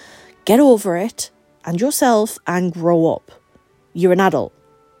unbecoming. Get over it, and yourself, and grow up. You're an adult.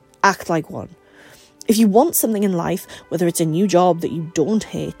 Act like one. If you want something in life, whether it's a new job that you don't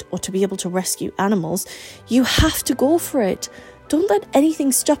hate or to be able to rescue animals, you have to go for it. Don't let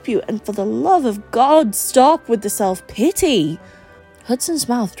anything stop you, and for the love of God, stop with the self-pity. Hudson's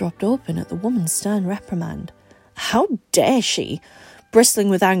mouth dropped open at the woman's stern reprimand. How dare she? Bristling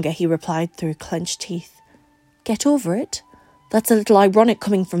with anger, he replied through clenched teeth. Get over it. That's a little ironic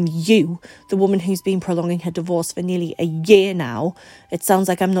coming from you, the woman who's been prolonging her divorce for nearly a year now. It sounds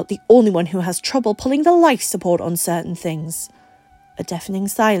like I'm not the only one who has trouble pulling the life support on certain things. A deafening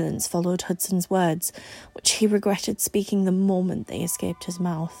silence followed Hudson's words, which he regretted speaking the moment they escaped his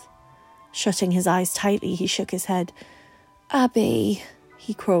mouth. Shutting his eyes tightly, he shook his head. Abby,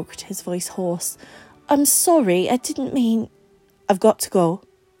 he croaked, his voice hoarse. I'm sorry, I didn't mean... I've got to go,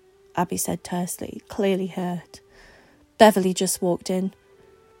 Abby said tersely, clearly hurt. Beverly just walked in.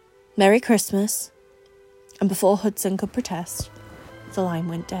 Merry Christmas. And before Hudson could protest, the line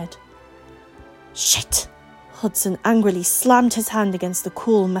went dead. Shit! Hudson angrily slammed his hand against the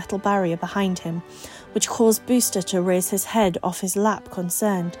cool metal barrier behind him, which caused Booster to raise his head off his lap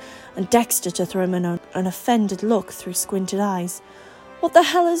concerned, and Dexter to throw him an offended look through squinted eyes. What the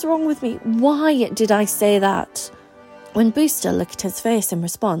hell is wrong with me? Why did I say that? When Booster licked his face in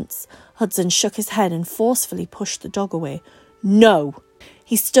response, Hudson shook his head and forcefully pushed the dog away. No!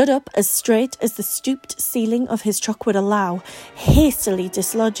 He stood up as straight as the stooped ceiling of his truck would allow, hastily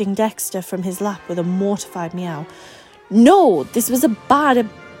dislodging Dexter from his lap with a mortified meow. No! This was a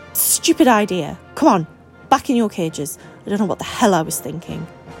stupid idea. Come on, back in your cages. I don't know what the hell I was thinking.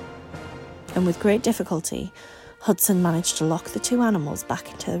 And with great difficulty, Hudson managed to lock the 2 animals back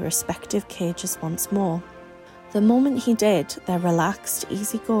into their respective cages once more. The moment he did, their relaxed,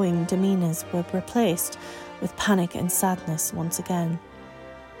 easygoing demeanours were replaced with panic and sadness once again.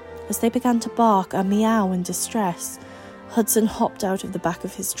 As they began to bark and meow in distress, Hudson hopped out of the back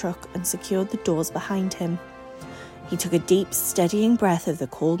of his truck and secured the doors behind him. He took a deep, steadying breath of the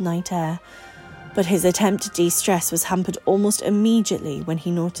cold night air, but his attempt to de-stress was hampered almost immediately when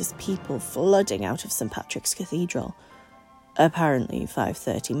he noticed people flooding out of St. Patrick's Cathedral. Apparently,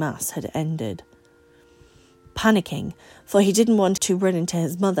 5:30 Mass had ended. Panicking, for he didn't want to run into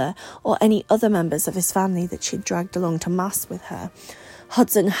his mother or any other members of his family that she'd dragged along to Mass with her,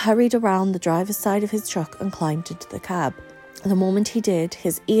 Hudson hurried around the driver's side of his truck and climbed into the cab. The moment he did,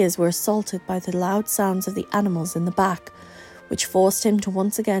 his ears were assaulted by the loud sounds of the animals in the back, which forced him to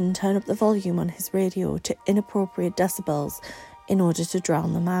once again turn up the volume on his radio to inappropriate decibels in order to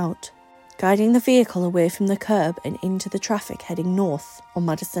drown them out. Guiding the vehicle away from the curb and into the traffic heading north on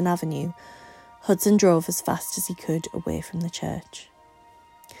Madison Avenue, Hudson drove as fast as he could away from the church.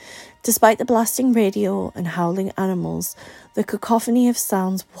 Despite the blasting radio and howling animals, the cacophony of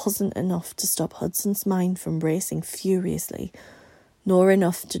sounds wasn't enough to stop Hudson's mind from racing furiously, nor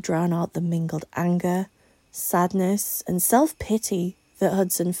enough to drown out the mingled anger, sadness, and self-pity that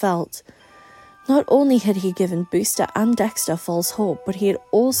Hudson felt. Not only had he given Booster and Dexter false hope, but he had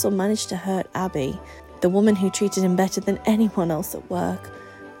also managed to hurt Abby, the woman who treated him better than anyone else at work,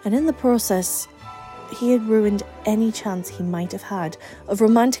 and in the process, he had ruined any chance he might have had of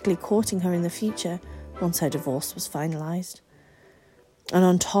romantically courting her in the future once her divorce was finalised. And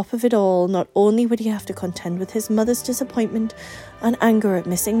on top of it all, not only would he have to contend with his mother's disappointment and anger at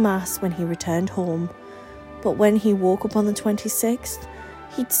missing Mass when he returned home, but when he woke up on the 26th,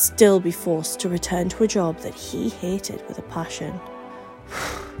 he'd still be forced to return to a job that he hated with a passion.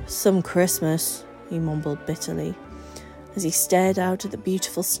 Some Christmas, he mumbled bitterly. as he stared out at the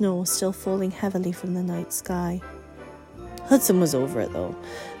beautiful snow still falling heavily from the night sky. Hudson was over it, though.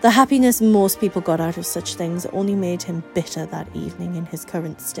 The happiness most people got out of such things only made him bitter that evening in his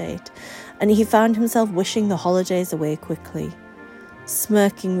current state, and he found himself wishing the holidays away quickly.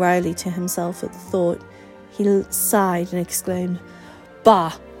 Smirking wryly to himself at the thought, he sighed and exclaimed,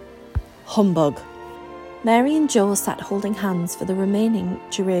 "Bah! Humbug!" Mary and Joe sat holding hands for the remaining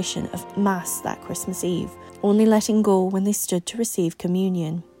duration of Mass that Christmas Eve, only letting go when they stood to receive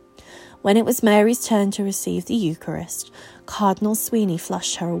communion. When it was Mary's turn to receive the Eucharist, Cardinal Sweeney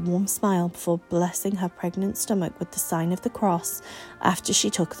flashed her a warm smile before blessing her pregnant stomach with the sign of the cross after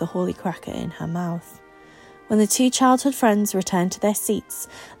she took the holy cracker in her mouth. When the two childhood friends returned to their seats,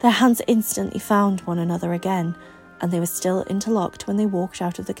 their hands instantly found one another again, and they were still interlocked when they walked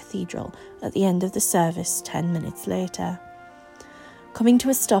out of the cathedral at the end of the service 10 minutes later. Coming to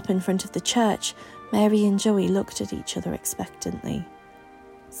a stop in front of the church, Mary and Joey looked at each other expectantly.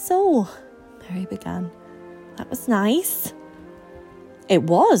 "So," Mary began, "that was nice." "It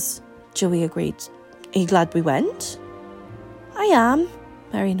was," Joey agreed. "Are you glad we went?" "I am,"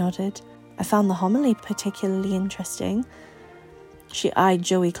 Mary nodded. "I found the homily particularly interesting." She eyed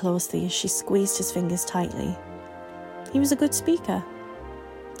Joey closely as she squeezed his fingers tightly. "He was a good speaker."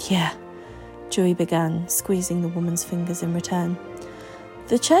 "Yeah," Joey began, squeezing the woman's fingers in return.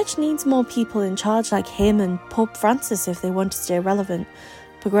 "The church needs more people in charge like him and Pope Francis if they want to stay relevant.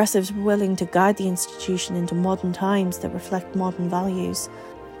 Progressives willing to guide the institution into modern times that reflect modern values."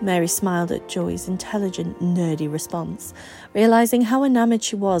 Mary smiled at Joey's intelligent, nerdy response, realising how enamoured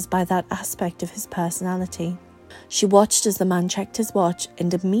she was by that aspect of his personality. She watched as the man checked his watch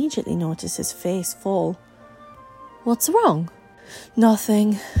and immediately noticed his face fall. "What's wrong?"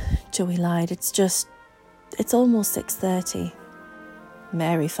 "Nothing," Joey lied. It's almost 6:30.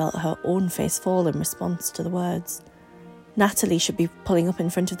 Mary felt her own face fall in response to the words. "Natalie should be pulling up in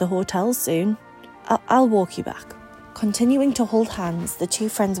front of the hotel soon. I'll walk you back." Continuing to hold hands, the two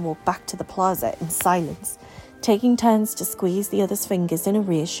friends walked back to the plaza in silence, taking turns to squeeze the other's fingers in a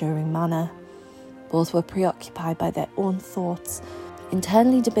reassuring manner. Both were preoccupied by their own thoughts,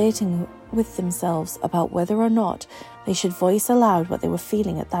 internally debating with themselves about whether or not they should voice aloud what they were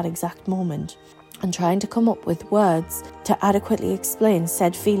feeling at that exact moment, and trying to come up with words to adequately explain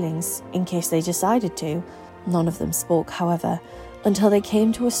said feelings in case they decided to. None of them spoke, however, until they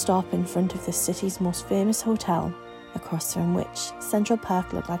came to a stop in front of the city's most famous hotel, across from which Central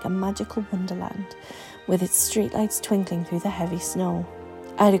Park looked like a magical wonderland, with its streetlights twinkling through the heavy snow.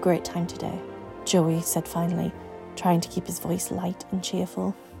 "I had a great time today," Joey said finally, trying to keep his voice light and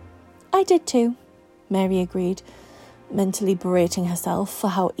cheerful. "I did too," Mary agreed, mentally berating herself for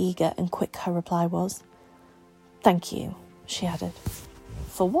how eager and quick her reply was. "Thank you," she added.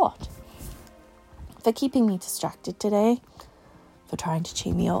 "For what?" "For keeping me distracted today. For trying to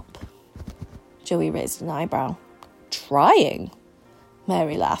cheer me up." Joey raised an eyebrow. "Trying?"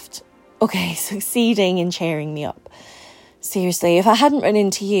 Mary laughed. "Okay, succeeding in cheering me up. Seriously, if I hadn't run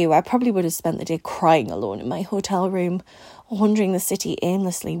into you, I probably would have spent the day crying alone in my hotel room, wandering the city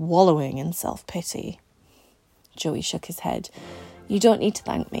aimlessly, wallowing in self-pity." Joey shook his head. "You don't need to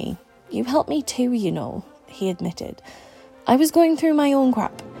thank me. You helped me too, you know," he admitted. "I was going through my own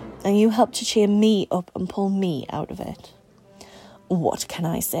crap, and you helped to cheer me up and pull me out of it." "What can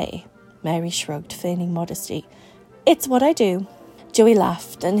I say?" Mary shrugged, feigning modesty. "It's what I do." Joey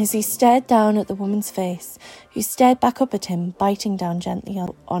laughed, and as he stared down at the woman's face, who stared back up at him, biting down gently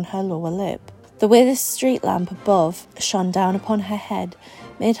on her lower lip, the way the street lamp above shone down upon her head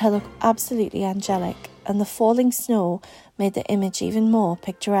made her look absolutely angelic, and the falling snow made the image even more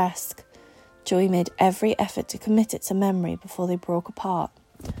picturesque. Joey made every effort to commit it to memory before they broke apart.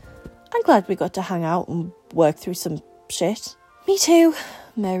 "I'm glad we got to hang out and work through some shit." "Me too,"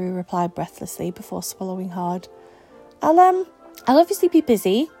 Mary replied breathlessly before swallowing hard. I'll obviously be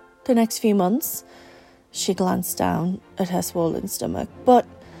busy the next few months." She glanced down at her swollen stomach. "But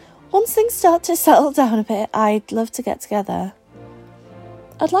once things start to settle down a bit, I'd love to get together."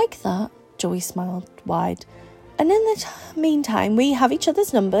 "I'd like that," Joey smiled wide. "And in the meantime, we have each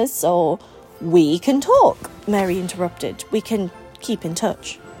other's numbers, so we can talk," Mary interrupted. "We can keep in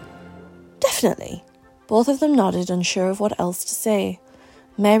touch." "Definitely." Both of them nodded, unsure of what else to say.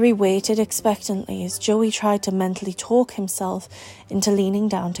 Mary waited expectantly as Joey tried to mentally talk himself into leaning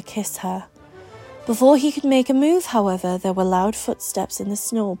down to kiss her. Before he could make a move, however, there were loud footsteps in the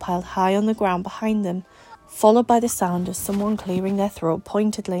snow piled high on the ground behind them, followed by the sound of someone clearing their throat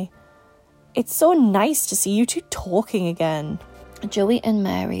pointedly. "It's so nice to see you two talking again." Joey and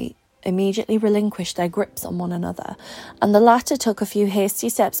Mary immediately relinquished their grips on one another, and the latter took a few hasty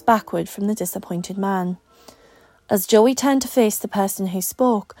steps backward from the disappointed man. As Joey turned to face the person who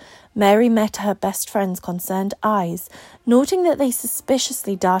spoke, Mary met her best friend's concerned eyes, noting that they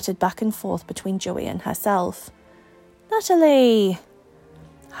suspiciously darted back and forth between Joey and herself. "Natalie,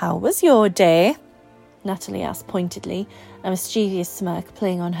 how was your day?" Natalie asked pointedly, a mischievous smirk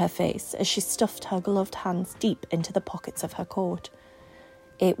playing on her face as she stuffed her gloved hands deep into the pockets of her coat.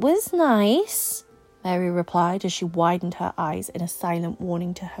 "It was nice," Mary replied as she widened her eyes in a silent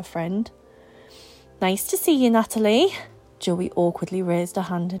warning to her friend. "Nice to see you, Natalie." Joey awkwardly raised a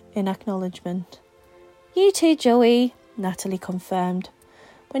hand in acknowledgement. "You too, Joey," Natalie confirmed.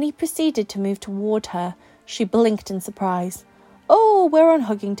 When he proceeded to move toward her, she blinked in surprise. "Oh, we're on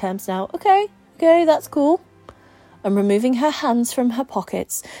hugging terms now. Okay, that's cool." And removing her hands from her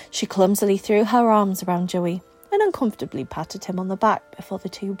pockets, she clumsily threw her arms around Joey and uncomfortably patted him on the back before the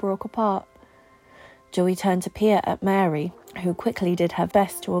two broke apart. Joey turned to peer at Mary, who quickly did her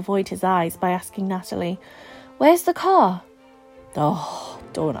best to avoid his eyes by asking Natalie, "Where's the car?" "Oh,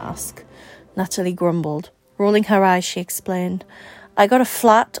 don't ask," Natalie grumbled. Rolling her eyes, she explained, "I got a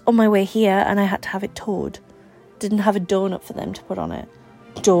flat on my way here and I had to have it towed. Didn't have a donut for them to put on it."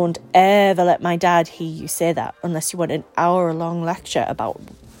 "Don't ever let my dad hear you say that unless you want an hour-long lecture about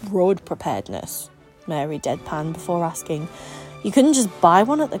road preparedness," Mary deadpanned before asking, "You couldn't just buy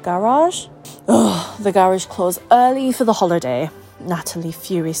one at the garage?" "Ugh, the garage closed early for the holiday," Natalie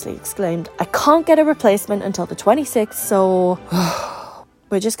furiously exclaimed. "I can't get a replacement until the 26th, so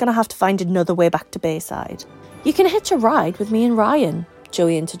we're just going to have to find another way back to Bayside." "You can hitch a ride with me and Ryan,"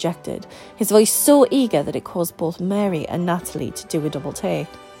 Joey interjected, his voice so eager that it caused both Mary and Natalie to do a double take.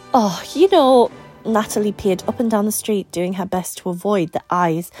 "Oh, Natalie peered up and down the street, doing her best to avoid the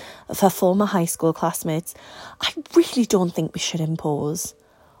eyes of her former high school classmates. "I really don't think we should impose."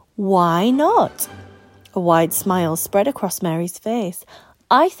 "Why not?" A wide smile spread across Mary's face.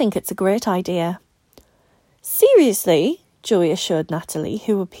 "I think it's a great idea." "Seriously?" Joey assured Natalie,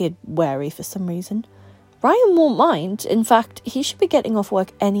 who appeared wary for some reason. "Ryan won't mind. In fact, he should be getting off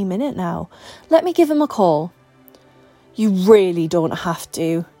work any minute now. Let me give him a call." "You really don't have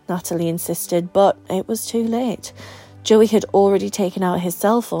to," Natalie insisted, but it was too late. Joey had already taken out his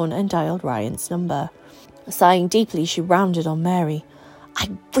cell phone and dialed Ryan's number. Sighing deeply, she rounded on Mary. "I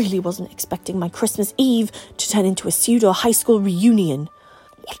really wasn't expecting my Christmas Eve to turn into a pseudo-high school reunion."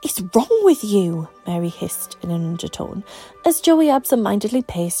 "What is wrong with you?" Mary hissed in an undertone, as Joey absent-mindedly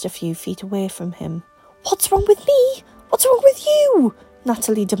paced a few feet away from him. "What's wrong with me? What's wrong with you?"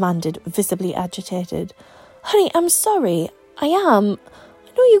 Natalie demanded, visibly agitated. "Honey, I'm sorry. I am.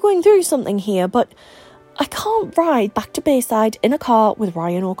 I know you're going through something here, but I can't ride back to Bayside in a car with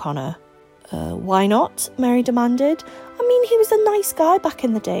Ryan O'Connor." Why not?" Mary demanded. "I mean, he was a nice guy back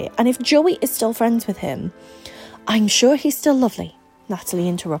in the day, and if Joey is still friends with him..." "I'm sure he's still lovely," Natalie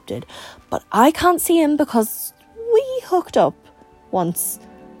interrupted, "but I can't see him because we hooked up once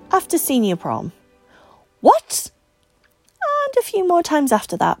after senior prom." "What?" "And a few more times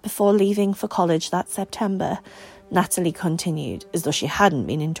after that before leaving for college that September," Natalie continued, as though she hadn't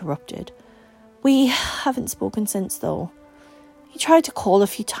been interrupted. "We haven't spoken since, though. He tried to call a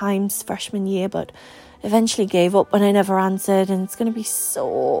few times freshman year, but eventually gave up when I never answered, and it's going to be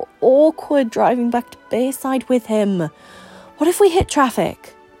so awkward driving back to Bayside with him. What if we hit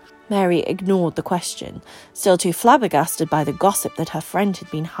traffic?" Mary ignored the question, still too flabbergasted by the gossip that her friend had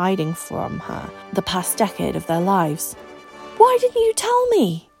been hiding from her the past decade of their lives. "Why didn't you tell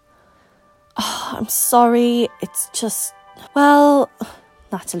me?" "Oh, I'm sorry, it's just... Well..."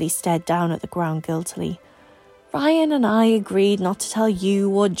 Natalie stared down at the ground guiltily. "Ryan and I agreed not to tell you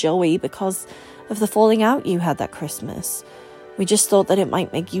or Joey because of the falling out you had that Christmas. We just thought that it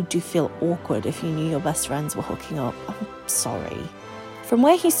might make you feel awkward if you knew your best friends were hooking up. I'm sorry." From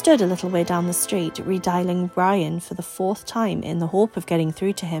where he stood a little way down the street, redialing Ryan for the 4th time in the hope of getting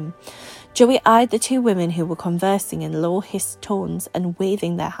through to him, Joey eyed the two women who were conversing in low-hissed tones and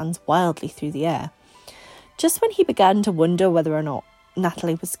waving their hands wildly through the air. Just when he began to wonder whether or not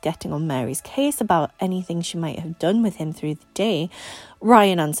Natalie was getting on Mary's case about anything she might have done with him through the day,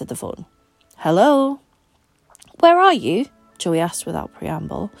 Ryan answered the phone. "Hello?" "Where are you?" Joey asked without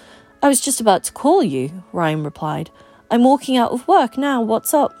preamble. "I was just about to call you," Ryan replied. "I'm walking out of work now.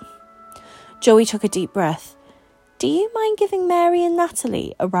 What's up?" Joey took a deep breath. "Do you mind giving Mary and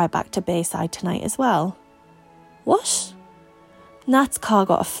Natalie a ride back to Bayside tonight as well?" "What?" "Nat's car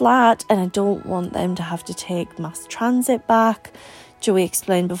got a flat and I don't want them to have to take mass transit back," Joey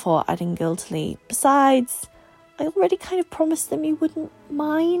explained before adding guiltily. "Besides, I already kind of promised them you wouldn't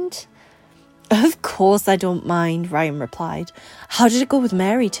mind." "Of course I don't mind," Ryan replied. "How did it go with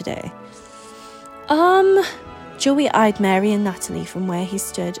Mary today?" Joey eyed Mary and Natalie from where he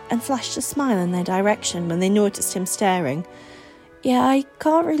stood and flashed a smile in their direction when they noticed him staring. Yeah, I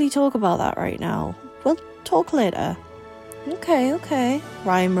can't really talk about that right now. We'll talk later. Okay,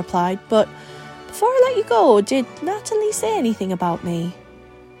 Ryan replied, but before I let you go, did Natalie say anything about me?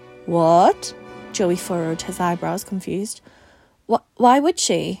 What? Joey furrowed his eyebrows, confused. Why would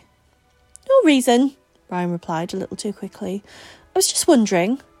she? No reason, Ryan replied a little too quickly. I was just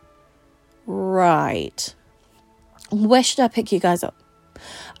wondering. Right. Where should I pick you guys up?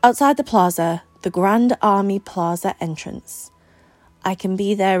 Outside the plaza, the Grand Army Plaza entrance. I can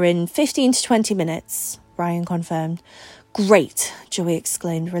be there in 15 to 20 minutes, Ryan confirmed. Great, Joey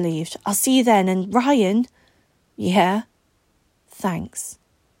exclaimed, relieved. I'll see you then. And Ryan? Yeah? Thanks.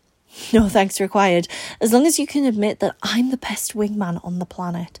 No thanks required, as long as you can admit that I'm the best wingman on the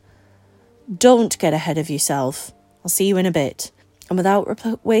planet. Don't get ahead of yourself. I'll see you in a bit. And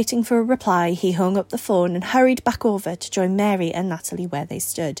without waiting for a reply, he hung up the phone and hurried back over to join Mary and Natalie where they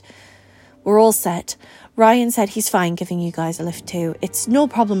stood. We're all set. Ryan said he's fine giving you guys a lift too. It's no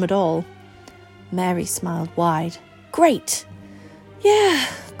problem at all. Mary smiled wide. Great. Yeah,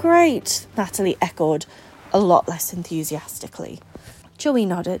 great, Natalie echoed, a lot less enthusiastically. Joey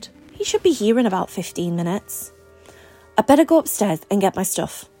nodded. He should be here in about 15 minutes. I better go upstairs and get my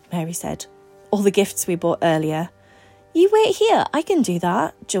stuff, Mary said. All the gifts we bought earlier. You wait here, I can do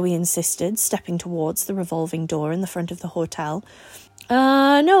that, Joey insisted, stepping towards the revolving door in the front of the hotel.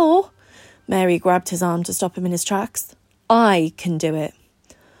 No. Mary grabbed his arm to stop him in his tracks. I can do it.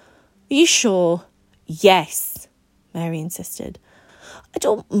 Are you sure? Yes, Mary insisted. I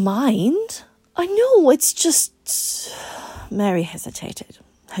don't mind. I know, it's just... Mary hesitated,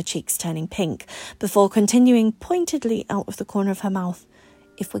 her cheeks turning pink, before continuing pointedly out of the corner of her mouth.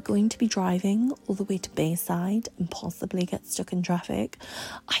 If we're going to be driving all the way to Bayside and possibly get stuck in traffic,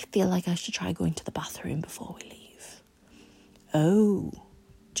 I feel like I should try going to the bathroom before we leave. Oh,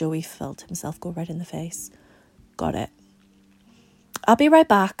 Joey felt himself go red in the face. Got it. I'll be right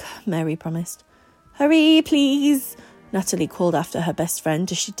back, Mary promised. Hurry, please, Natalie called after her best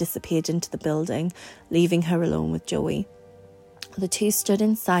friend as she disappeared into the building, leaving her alone with Joey. The two stood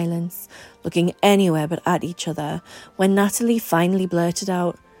in silence, looking anywhere but at each other, when Natalie finally blurted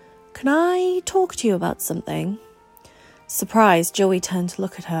out, Can I talk to you about something? Surprised, Joey turned to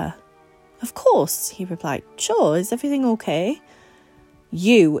look at her. Of course, he replied. Sure, is everything okay?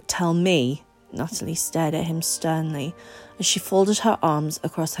 You tell me, Natalie stared at him sternly, as she folded her arms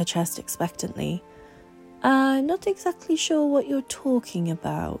across her chest expectantly. Not exactly sure what you're talking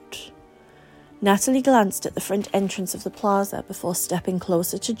about. Natalie glanced at the front entrance of the plaza before stepping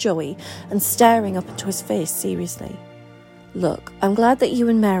closer to Joey and staring up into his face seriously. Look, I'm glad that you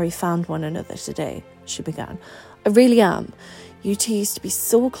and Mary found one another today, she began. I really am. You two used to be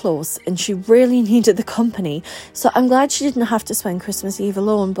so close and she really needed the company, so I'm glad she didn't have to spend Christmas Eve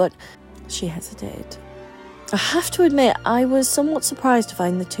alone, but... She hesitated. I have to admit, I was somewhat surprised to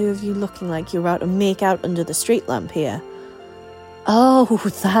find the two of you looking like you were out to make out under the street lamp here. Oh,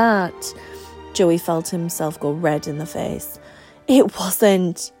 that... Joey felt himself go red in the face. It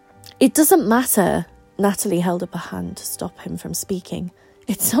wasn't. It doesn't matter. Natalie held up a hand to stop him from speaking.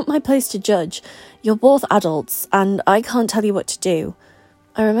 It's not my place to judge. You're both adults, and I can't tell you what to do.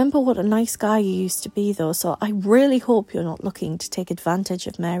 I remember what a nice guy you used to be, though, so I really hope you're not looking to take advantage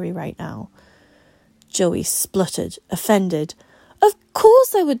of Mary right now. Joey spluttered, offended. Of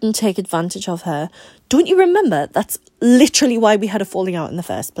course I wouldn't take advantage of her. Don't you remember? That's literally why we had a falling out in the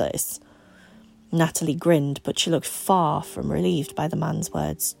first place. Natalie grinned, but she looked far from relieved by the man's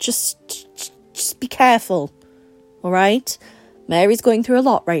words. Just be careful, all right? Mary's going through a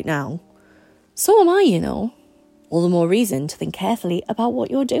lot right now. So am I, you know. All the more reason to think carefully about what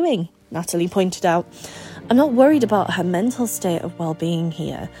you're doing, Natalie pointed out. I'm not worried about her mental state of well-being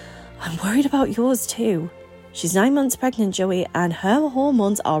here. I'm worried about yours too. She's 9 months pregnant, Joey, and her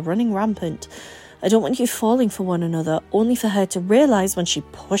hormones are running rampant. I don't want you falling for one another, only for her to realise when she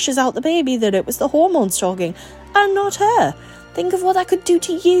pushes out the baby that it was the hormones talking, and not her. Think of what that could do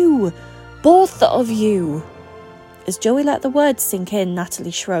to you. Both of you. As Joey let the words sink in, Natalie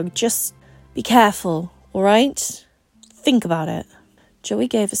shrugged. Just be careful, all right? Think about it. Joey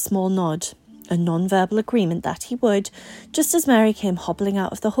gave a small nod, a non-verbal agreement that he would, just as Mary came hobbling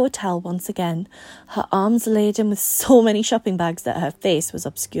out of the hotel once again, her arms laden with so many shopping bags that her face was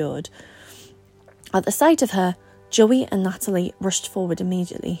obscured. At the sight of her, Joey and Natalie rushed forward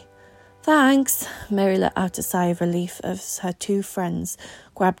immediately. Thanks, Mary let out a sigh of relief as her two friends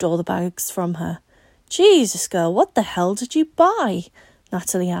grabbed all the bags from her. Jesus, girl, what the hell did you buy?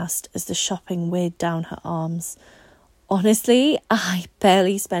 Natalie asked as the shopping weighed down her arms. Honestly, I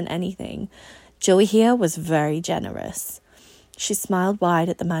barely spent anything. Joey here was very generous. She smiled wide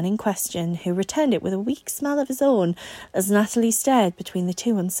at the man in question, who returned it with a weak smile of his own as Natalie stared between the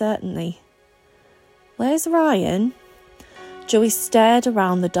two uncertainly. "Where's Ryan?" Joey stared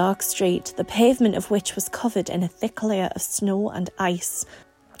around the dark street, the pavement of which was covered in a thick layer of snow and ice.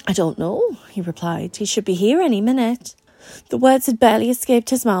 "I don't know," he replied. "He should be here any minute." The words had barely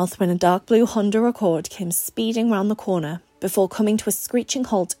escaped his mouth when a dark blue Honda Accord came speeding round the corner before coming to a screeching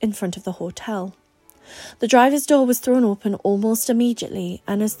halt in front of the hotel. The driver's door was thrown open almost immediately,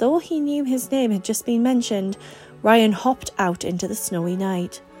 and as though he knew his name had just been mentioned, Ryan hopped out into the snowy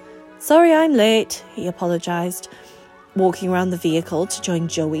night. "Sorry I'm late," he apologised, walking around the vehicle to join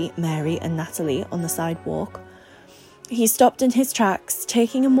Joey, Mary and Natalie on the sidewalk. He stopped in his tracks,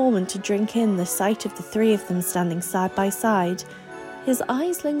 taking a moment to drink in the sight of the three of them standing side by side, his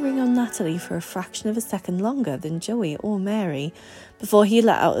eyes lingering on Natalie for a fraction of a second longer than Joey or Mary, before he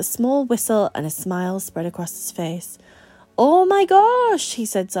let out a small whistle and a smile spread across his face. "Oh my gosh," he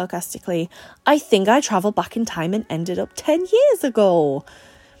said sarcastically. "I think I travelled back in time and ended up 10 years ago."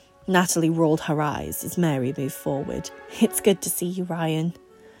 Natalie rolled her eyes as Mary moved forward. "It's good to see you, Ryan."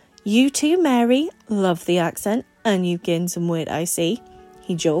 "You too, Mary. Love the accent, and you've gained some weight, I see,"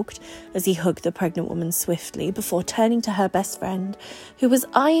 he joked as he hugged the pregnant woman swiftly before turning to her best friend, who was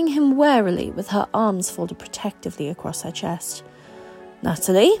eyeing him warily with her arms folded protectively across her chest.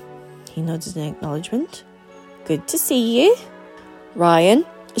 "Natalie," he nodded in acknowledgement. "Good to see you." "Ryan,"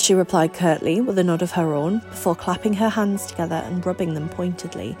 she replied curtly with a nod of her own, before clapping her hands together and rubbing them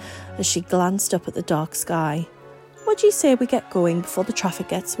pointedly as she glanced up at the dark sky. "What do you say we get going before the traffic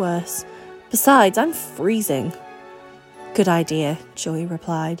gets worse? Besides, I'm freezing." "Good idea," Joey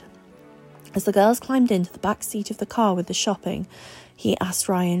replied. As the girls climbed into the back seat of the car with the shopping, he asked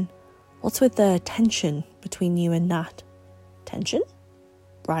Ryan, "What's with the tension between you and Nat?" "Tension?"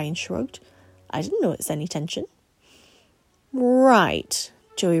 Ryan shrugged. "I didn't notice any tension." "Right,"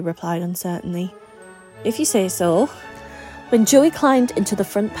 Joey replied uncertainly. "If you say so." When Joey climbed into the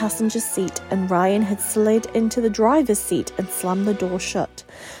front passenger seat and Ryan had slid into the driver's seat and slammed the door shut,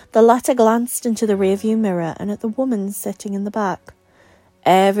 the latter glanced into the rearview mirror and at the woman sitting in the back.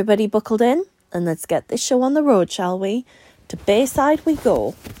 "Everybody buckled in, and let's get this show on the road, shall we? To Bayside we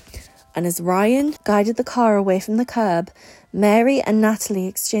go." And as Ryan guided the car away from the curb, Mary and Natalie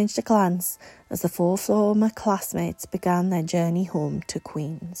exchanged a glance as the four former classmates began their journey home to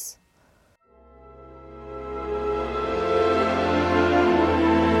Queens.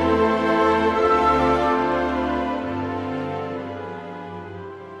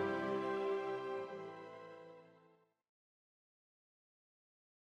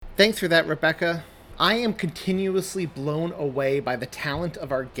 Thanks for that, Rebecca. I am continuously blown away by the talent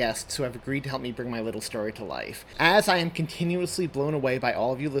of our guests who have agreed to help me bring my little story to life, as I am continuously blown away by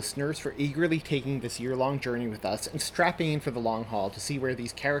all of you listeners for eagerly taking this year-long journey with us and strapping in for the long haul to see where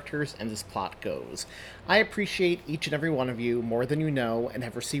these characters and this plot goes. I appreciate each and every one of you more than you know and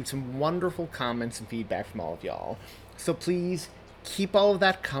have received some wonderful comments and feedback from all of y'all. So please, keep all of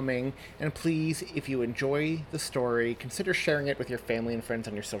that coming, and please, if you enjoy the story, consider sharing it with your family and friends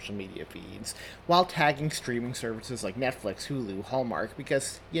on your social media feeds, while tagging streaming services like Netflix, Hulu, Hallmark,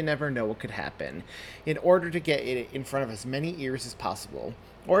 because you never know what could happen, in order to get it in front of as many ears as possible,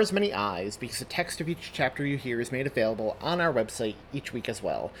 or as many eyes, because the text of each chapter you hear is made available on our website each week as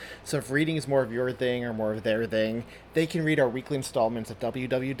well. So if reading is more of your thing or more of their thing, they can read our weekly installments at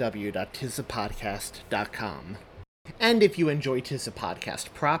www.tizthepodcast.com. And if you enjoy Tis a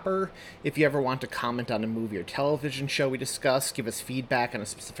Podcast proper, if you ever want to comment on a movie or television show we discuss, give us feedback on a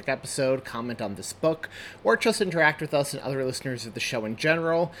specific episode, comment on this book, or just interact with us and other listeners of the show in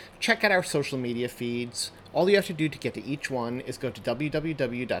general, check out our social media feeds. All you have to do to get to each one is go to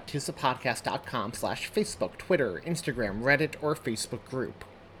www.tizthepodcast.com/Facebook, Twitter, Instagram, Reddit, or Facebook group.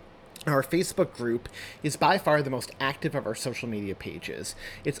 Our Facebook group is by far the most active of our social media pages.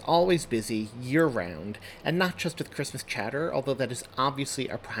 It's always busy, year-round, and not just with Christmas chatter, although that is obviously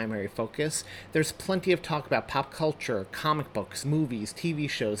our primary focus. There's plenty of talk about pop culture, comic books, movies, TV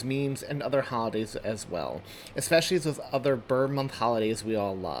shows, memes, and other holidays as well, especially those other Burr month holidays we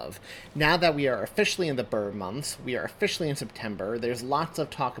all love. Now that we are officially in the Burr months, we are officially in September, there's lots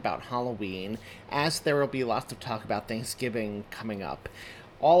of talk about Halloween, as there will be lots of talk about Thanksgiving coming up,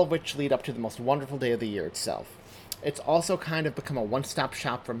 all of which lead up to the most wonderful day of the year itself. It's also kind of become a one-stop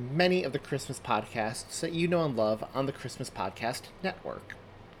shop for many of the Christmas podcasts that you know and love on the Christmas Podcast Network.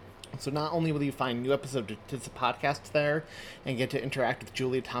 So not only will you find new episodes of Tis a Podcast there and get to interact with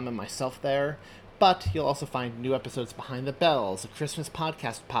Julia, Tom, and myself there, But you'll also find new episodes Behind the Bells, a Christmas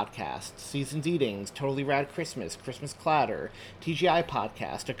podcast, Seasons Eatings, Totally Rad Christmas, Christmas Clatter, TGI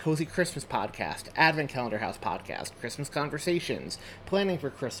podcast, a Cozy Christmas podcast, Advent Calendar House podcast, Christmas Conversations, Planning for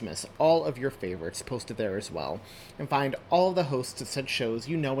Christmas, all of your favorites posted there as well. And find all the hosts of said shows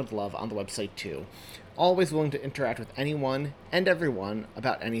you know and love on the website too. Always willing to interact with anyone and everyone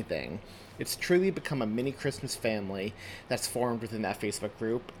about anything. It's truly become a mini Christmas family that's formed within that Facebook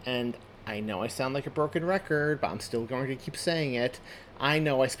group, and I know I sound like a broken record, but I'm still going to keep saying it. I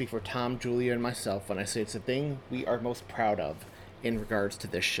know I speak for Tom, Julia, and myself when I say it's the thing we are most proud of in regards to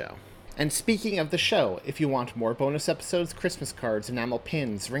this show. And speaking of the show, if you want more bonus episodes, Christmas cards, enamel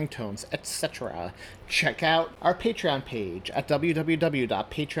pins, ringtones, etc., check out our Patreon page at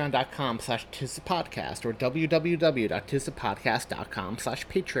www.patreon.com/tisthepodcast or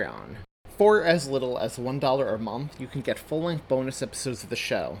www.tisthepodcast.com/patreon. For as little as $1 a month, you can get full-length bonus episodes of the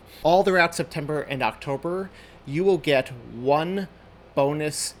show. All throughout September and October, you will get one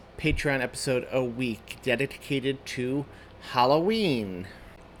bonus Patreon episode a week dedicated to Halloween.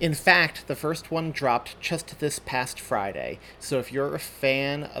 In fact, the first one dropped just this past Friday, so if you're a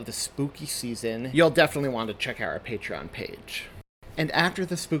fan of the spooky season, you'll definitely want to check out our Patreon page. And after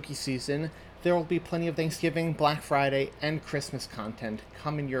the spooky season, there will be plenty of Thanksgiving, Black Friday, and Christmas content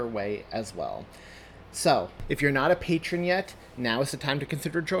coming your way as well. So, if you're not a patron yet, now is the time to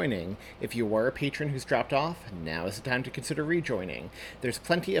consider joining. If you were a patron who's dropped off, now is the time to consider rejoining. There's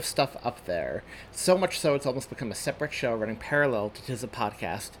plenty of stuff up there. So much so it's almost become a separate show running parallel to Tis a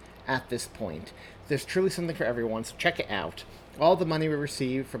Podcast at this point. There's truly something for everyone, so check it out. All the money we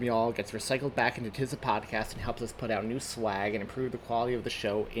receive from y'all gets recycled back into Tis a Podcast and helps us put out new swag and improve the quality of the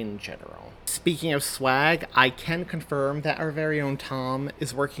show in general. Speaking of swag, I can confirm that our very own Tom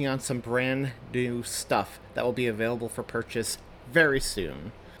is working on some brand new stuff that will be available for purchase very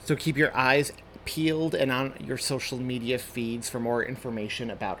soon. So keep your eyes peeled and on your social media feeds for more information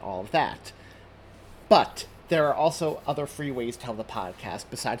about all of that. But there are also other free ways to help the podcast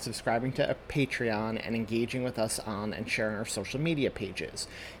besides subscribing to a Patreon and engaging with us on and sharing our social media pages.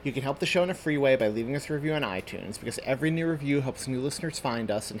 You can help the show in a free way by leaving us a review on iTunes, because every new review helps new listeners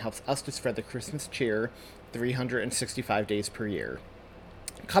find us and helps us to spread the Christmas cheer 365 days per year.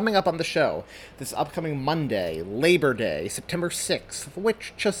 Coming up on the show, this upcoming Monday, Labor Day, September 6th,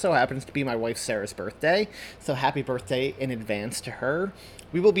 which just so happens to be my wife Sarah's birthday, so happy birthday in advance to her.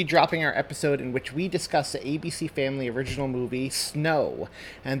 We will be dropping our episode in which we discuss the ABC Family original movie, Snow.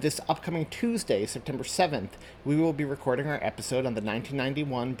 And this upcoming Tuesday, September 7th, we will be recording our episode on the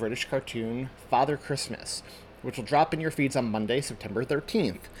 1991 British cartoon, Father Christmas, which will drop in your feeds on Monday, September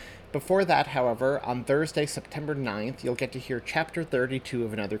 13th. Before that, however, on Thursday, September 9th, you'll get to hear Chapter 32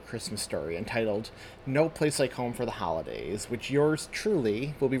 of Another Christmas Story, entitled No Place Like Home for the Holidays, which yours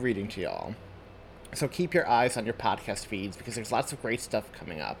truly will be reading to y'all. So keep your eyes on your podcast feeds, because there's lots of great stuff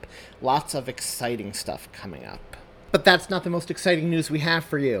coming up. Lots of exciting stuff coming up. But that's not the most exciting news we have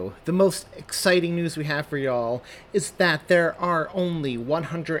for you. The most exciting news we have for y'all is that there are only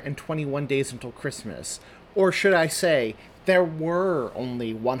 121 days until Christmas. Or should I say, there were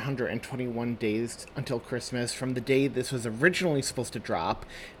only 121 days until Christmas from the day this was originally supposed to drop,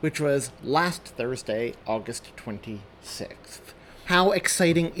 which was last Thursday, August 26th. How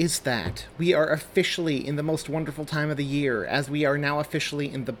exciting is that? We are officially in the most wonderful time of the year, as we are now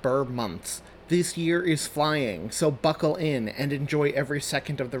officially in the Burr months. This year is flying, so buckle in and enjoy every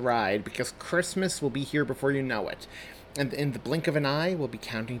second of the ride, because Christmas will be here before you know it. And in the blink of an eye, we'll be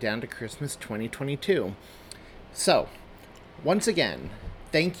counting down to Christmas 2022. So, once again,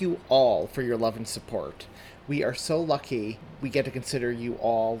 thank you all for your love and support. We are so lucky we get to consider you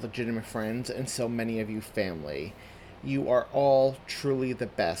all legitimate friends and so many of you family. You are all truly the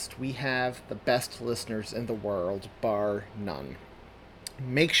best. We have the best listeners in the world, bar none.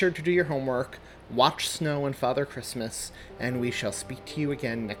 Make sure to do your homework, watch Snow and Father Christmas, and we shall speak to you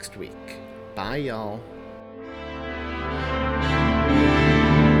again next week. Bye, y'all.